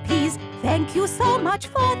please, please, please. Thank you so much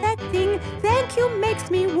for that thing. Thank you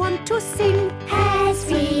makes me want to sing. Heads,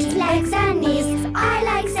 feet, legs and knees. I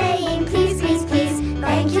like saying please, please, please.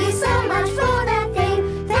 Thank you so much for that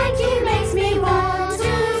thing. Thank you makes me want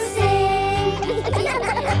to sing.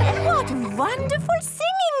 What wonderful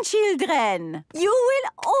singing, children. You will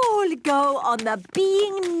all go on the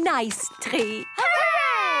Being Nice tree.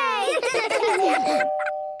 Hooray!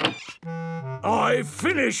 I've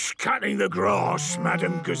finished cutting the grass,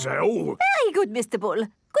 Madam Gazelle. Very good, Mr. Bull.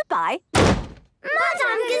 Goodbye.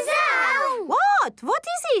 Madame Gazelle! What? What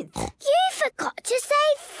is it? You forgot to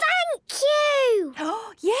say thank you.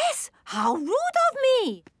 Yes, how rude of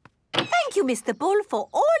me. Thank you, Mr. Bull, for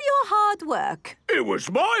all your hard work. It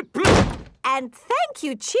was my pleasure. And thank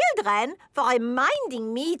you, children, for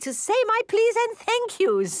reminding me to say my please and thank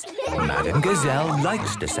yous. Madam Gazelle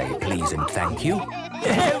likes to say please and thank you.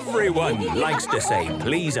 Everyone likes to say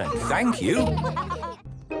please and thank you.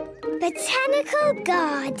 Botanical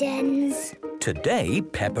Gardens. Today,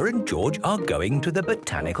 Peppa and George are going to the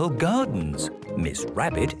botanical gardens. Miss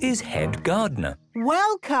Rabbit is head gardener.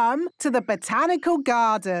 Welcome to the Botanical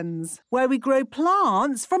Gardens, where we grow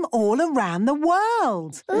plants from all around the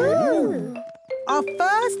world. Ooh! Our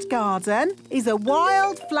first garden is a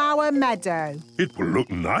wildflower meadow. It will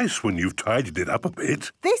look nice when you've tidied it up a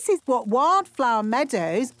bit. This is what wildflower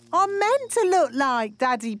meadows are meant to look like,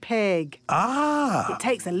 Daddy Pig. Ah! It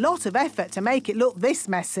takes a lot of effort to make it look this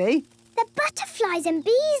messy. The butterflies and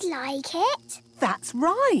bees like it. That's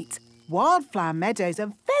right. Wildflower meadows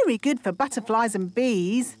are very good for butterflies and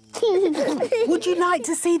bees. Would you like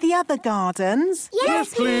to see the other gardens?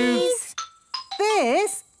 Yes, please.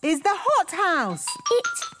 This is the hothouse.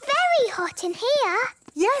 It's very hot in here.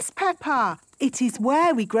 Yes, Peppa. It is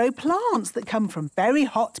where we grow plants that come from very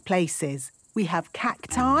hot places. We have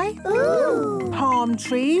cacti, Ooh. palm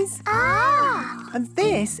trees, Ah! and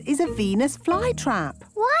this is a Venus flytrap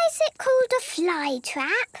Why is it called a fly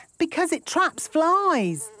trap? because it traps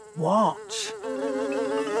flies. Watch.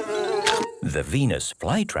 The Venus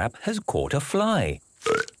flytrap has caught a fly.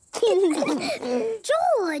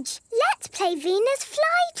 George, let's play Venus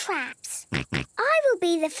flytraps. I will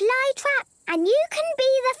be the fly trap and you can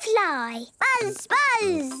be the fly. Buzz,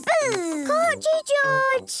 buzz, buzz. Caught you,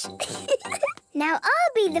 George. Now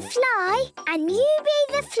I'll be the fly and you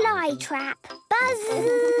be the fly trap. Buzz.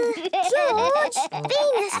 George,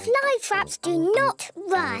 Venus flytraps do not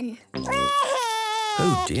run.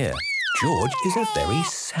 Oh dear, George is a very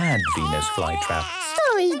sad Venus flytrap.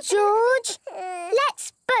 Sorry, George.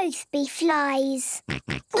 Let's both be flies.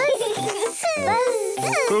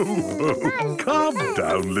 Calm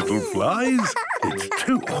down, little flies. It's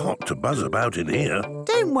too hot to buzz about in here.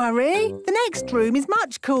 Don't worry, the next room is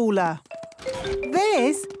much cooler.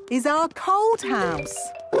 This is our cold house.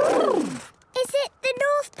 Is it the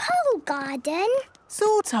North Pole Garden?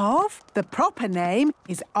 Sort of. The proper name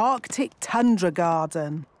is Arctic Tundra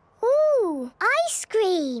Garden. Ooh, ice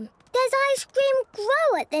cream. Does ice cream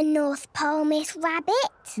grow at the North Pole, Miss Rabbit?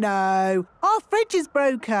 No, our fridge is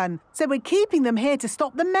broken, so we're keeping them here to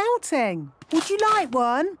stop them melting. Would you like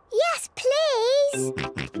one? Yes, please.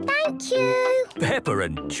 Thank you. Peppa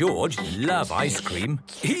and George love ice cream,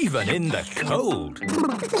 even in the cold.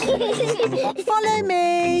 Follow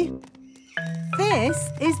me. This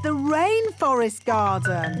is the rainforest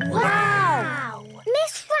garden. Wow!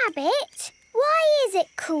 Miss Rabbit, why is it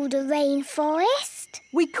called a rainforest?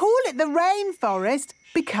 We call it the rainforest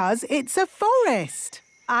because it's a forest.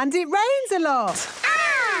 And it rains a lot.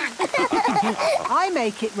 Ah! I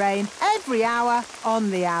make it rain every hour on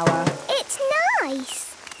the hour. It's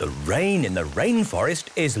nice. The rain in the rainforest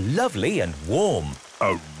is lovely and warm.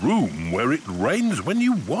 A room where it rains when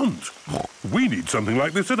you want. We need something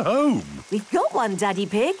like this at home. We've got one, Daddy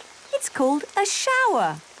Pig. It's called a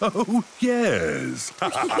shower. Oh, yes.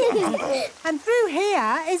 And through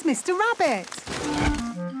here is Mr. Rabbit.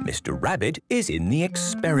 Mr. Rabbit is in the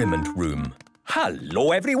experiment room.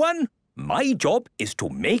 Hello, everyone. My job is to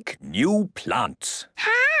make new plants.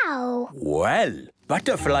 How? Well,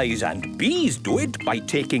 butterflies and bees do it by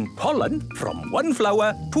taking pollen from one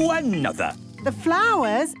flower to another. The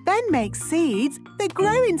flowers then make seeds that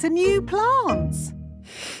grow into new plants.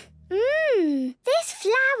 This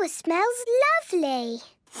flower smells lovely.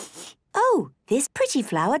 Oh, this pretty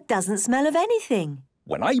flower doesn't smell of anything.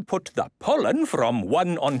 When I put the pollen from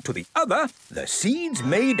one onto the other, the seeds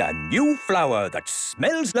made a new flower that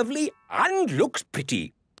smells lovely and looks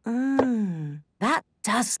pretty. That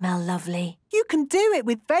does smell lovely. You can do it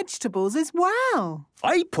with vegetables as well.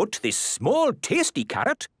 I put this small tasty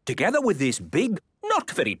carrot together with this big, not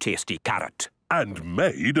very tasty carrot. And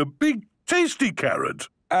made a big tasty carrot.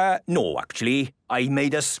 No, actually. I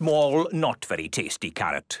made a small, not very tasty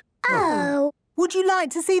carrot. Oh. Would you like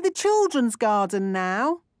to see the children's garden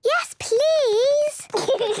now? Yes, please.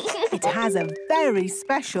 It has a very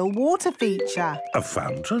special water feature. A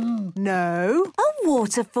fountain? No. A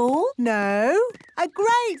waterfall? No. A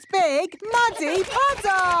great big muddy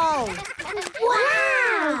puddle.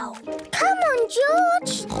 Wow! Come on,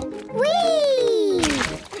 George. Whee!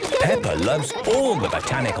 Peppa loves all the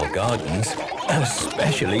botanical gardens,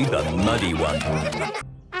 especially the muddy one.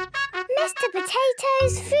 Mr.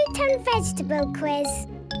 Potato's Fruit and Vegetable Quiz.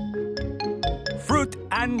 Fruit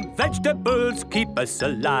and vegetables keep us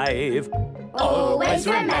alive. Always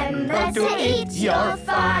remember to eat your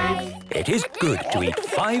 5. It is good to eat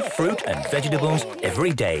 5 fruit and vegetables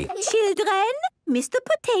every day. Children, Mr.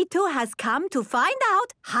 Potato has come to find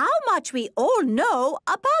out how much we all know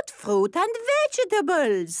about fruit and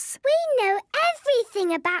vegetables. We know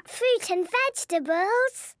everything about fruit and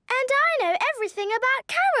vegetables. And I know everything about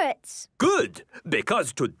carrots. Good,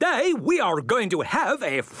 because today we are going to have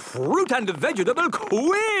a fruit and vegetable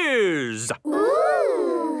quiz.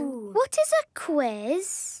 Ooh! What is a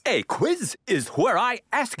quiz? A quiz is where I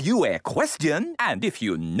ask you a question, and if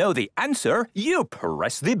you know the answer, you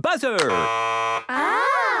press the buzzer.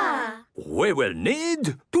 Ah! We will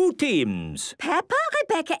need 2 teams. Peppa,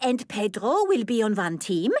 Rebecca and Pedro will be on one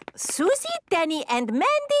team. Susie, Danny and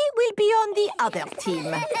Mandy will be on the other team.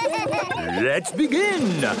 Let's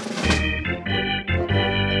begin.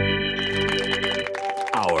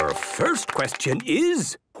 Our first question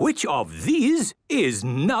is, which of these is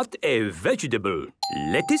not a vegetable?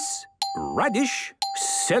 Lettuce, radish,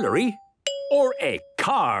 celery, or a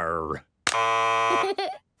car?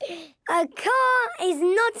 A car is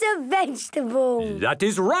not a vegetable. That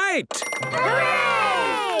is right.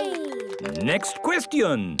 Hooray! Next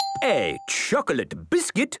question. A chocolate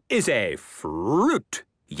biscuit is a fruit.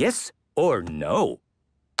 Yes or no?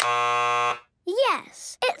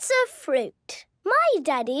 Yes, it's a fruit. My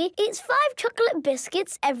daddy eats 5 chocolate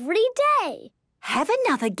biscuits every day. Have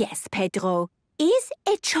another guess, Pedro. Is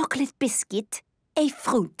a chocolate biscuit a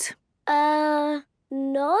fruit?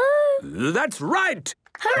 No. That's right.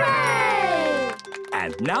 Hooray!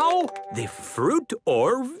 And now, the fruit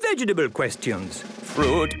or vegetable questions.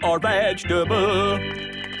 Fruit or vegetable?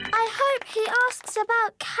 I hope he asks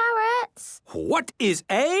about carrots. What is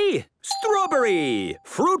a strawberry?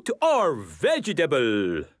 Fruit or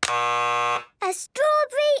vegetable? A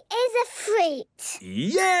strawberry is a fruit.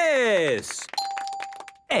 Yes!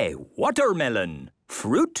 A watermelon.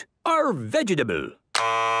 Fruit or vegetable?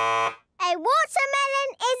 A watermelon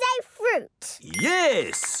is a fruit.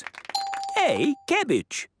 Yes! A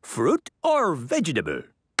cabbage. Fruit or vegetable?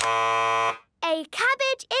 A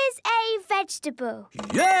cabbage is a vegetable.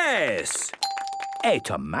 Yes! A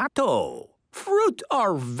tomato. Fruit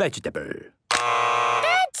or vegetable?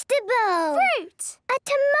 Vegetable. Fruit. A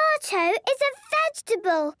tomato is a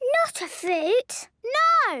vegetable, not a fruit.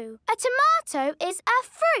 No, a tomato is a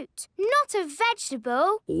fruit, not a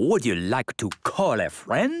vegetable. Would you like to call a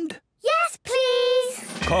friend? Yes,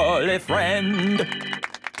 please. Call a friend.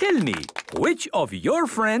 Tell me, which of your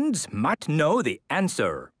friends might know the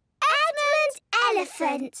answer? Edmund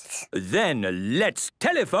Elephant. Then let's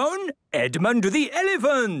telephone Edmund the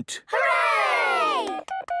Elephant. Hooray!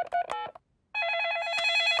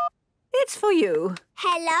 It's for you.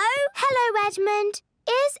 Hello? Hello, Edmund.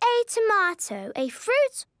 Is a tomato a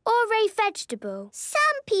fruit or a vegetable?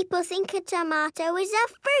 Some people think a tomato is a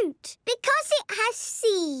fruit because it has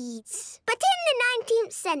seeds. But in the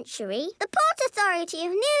 19th century, the Port Authority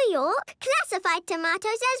of New York classified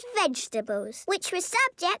tomatoes as vegetables, which were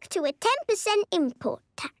subject to a 10% import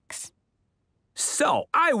tax. So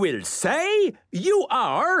I will say you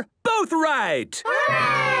are both right.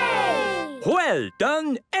 Hooray! Well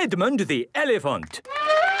done, Edmund the Elephant.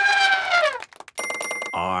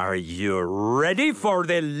 Are you ready for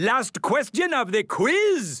the last question of the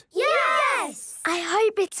quiz? Yes! I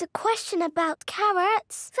hope it's a question about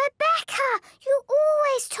carrots. Rebecca, you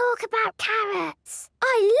always talk about carrots.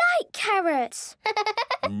 I like carrots.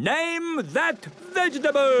 Name that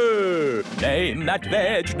vegetable. Name that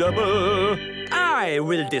vegetable. I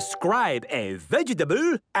will describe a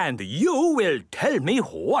vegetable and you will tell me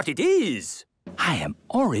what it is. I am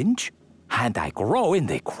orange and I grow in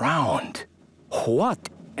the ground. What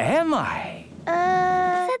am I?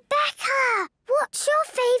 Rebecca, what's your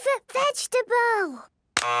favourite vegetable?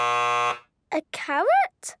 A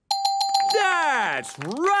carrot? That's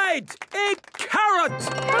right! A carrot!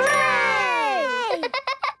 Hooray!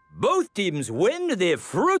 Both teams win the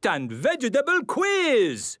fruit and vegetable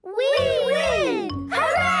quiz. We win!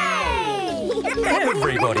 Hooray!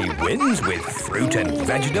 Everybody wins with fruit and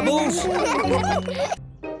vegetables.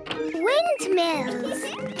 Windmills.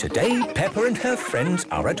 Today, Peppa and her friends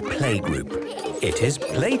are at playgroup. It is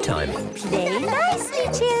playtime. Play nicely,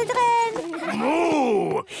 children.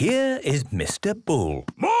 Moo! Here is Mr. Bull.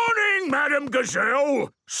 Morning, Madam Gazelle.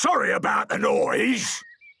 Sorry about the noise.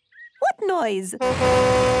 What noise?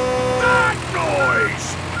 That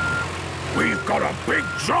noise! We've got a big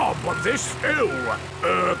job on this hill.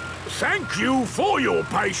 Thank you for your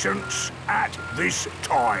patience at this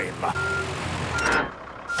time.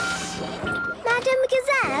 Madam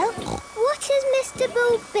Gazelle, what is Mr.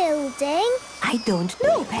 Bull building? I don't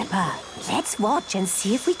know, Peppa. Let's watch and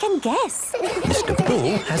see if we can guess. Mr.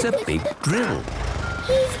 Bull has a big drill.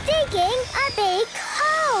 He's digging a big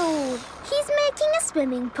hole. He's making a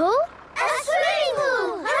swimming pool. A swimming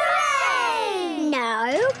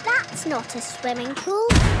It's not a swimming pool.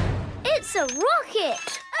 It's a rocket!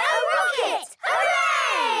 A rocket!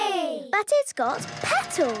 Hooray! But it's got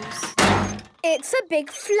petals. It's a big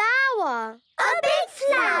flower. A big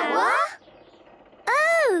flower?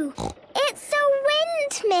 Oh, it's a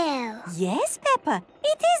windmill. Yes, Peppa,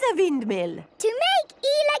 it is a windmill. To make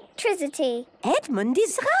electricity. Edmund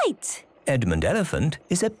is right. Edmund Elephant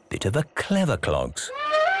is a bit of a clever clogs.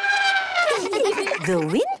 The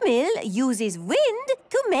windmill uses wind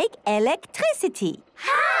to make electricity.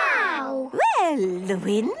 How? Well, the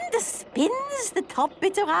wind spins the top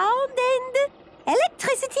bit around and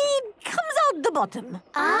electricity comes out the bottom.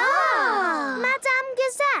 Ah! Madame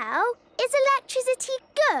Gazelle, is electricity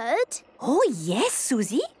good? Oh, yes,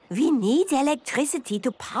 Susie. We need electricity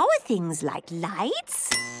to power things like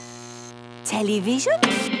lights, television,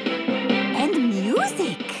 and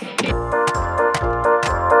music.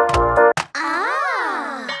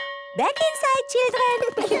 Ah! Back inside, children.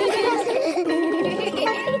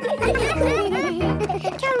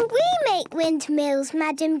 Can we make windmills,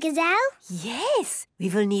 Madame Gazelle? Yes, we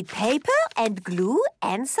will need paper and glue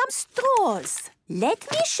and some straws. Let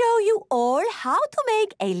me show you all how to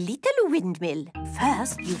make a little windmill.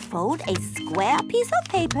 First, you fold a square piece of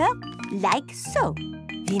paper, like so.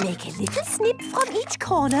 We make a little snip from each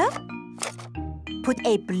corner. Put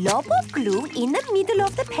a blob of glue in the middle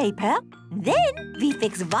of the paper. Then we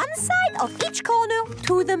fix one side of each corner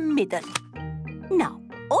to the middle. Now,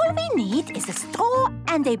 all we need is a straw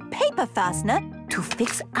and a paper fastener to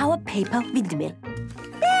fix our paper windmill.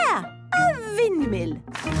 There, a windmill.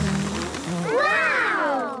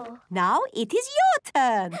 Wow! Now it is your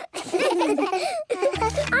turn.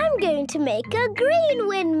 I'm going to make a green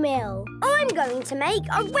windmill. I'm going to make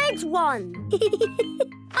a red one.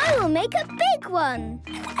 I will make a big one.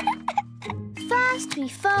 First, we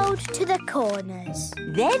fold to the corners.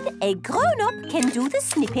 Then a grown-up can do the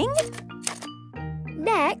snipping.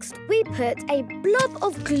 Next, we put a blob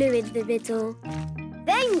of glue in the middle.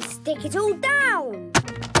 Then we stick it all down.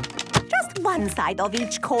 Just one side of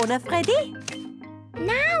each corner, Freddy.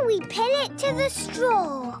 Now we pin it to the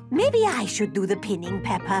straw. Maybe I should do the pinning,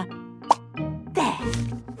 Peppa. There.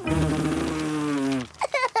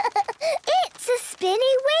 It's a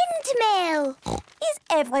spinny windmill. Is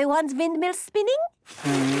everyone's windmill spinning?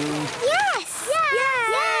 Yes!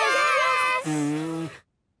 Yes!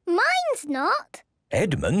 Mine's not.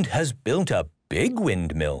 Edmund has built a big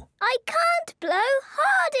windmill. I can't blow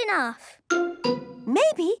hard enough.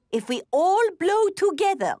 Maybe if we all blow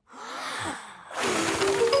together.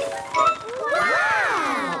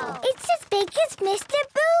 Wow! It's as big as Mr.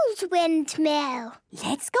 Bull's windmill.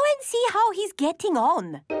 Let's go and see how he's getting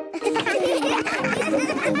on.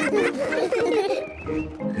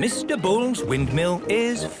 Mr. Bull's windmill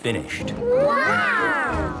is finished.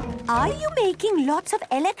 Wow! Are you making lots of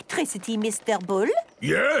electricity, Mr. Bull?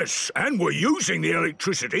 Yes, and we're using the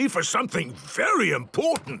electricity for something very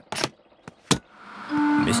important.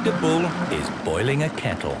 Mr. Bull is boiling a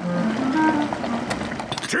kettle.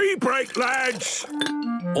 Tea break, lads!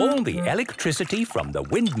 All the electricity from the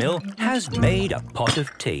windmill has made a pot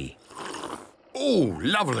of tea. Oh,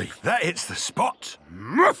 lovely. That hits the spot.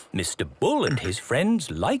 Mr. Bull and his friends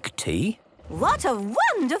like tea. What a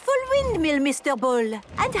wonderful windmill, Mr. Bull.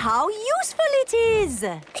 And how useful it is.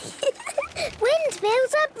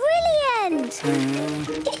 Windmills are brilliant.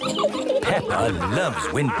 Peppa loves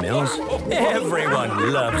windmills.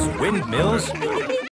 Everyone loves windmills.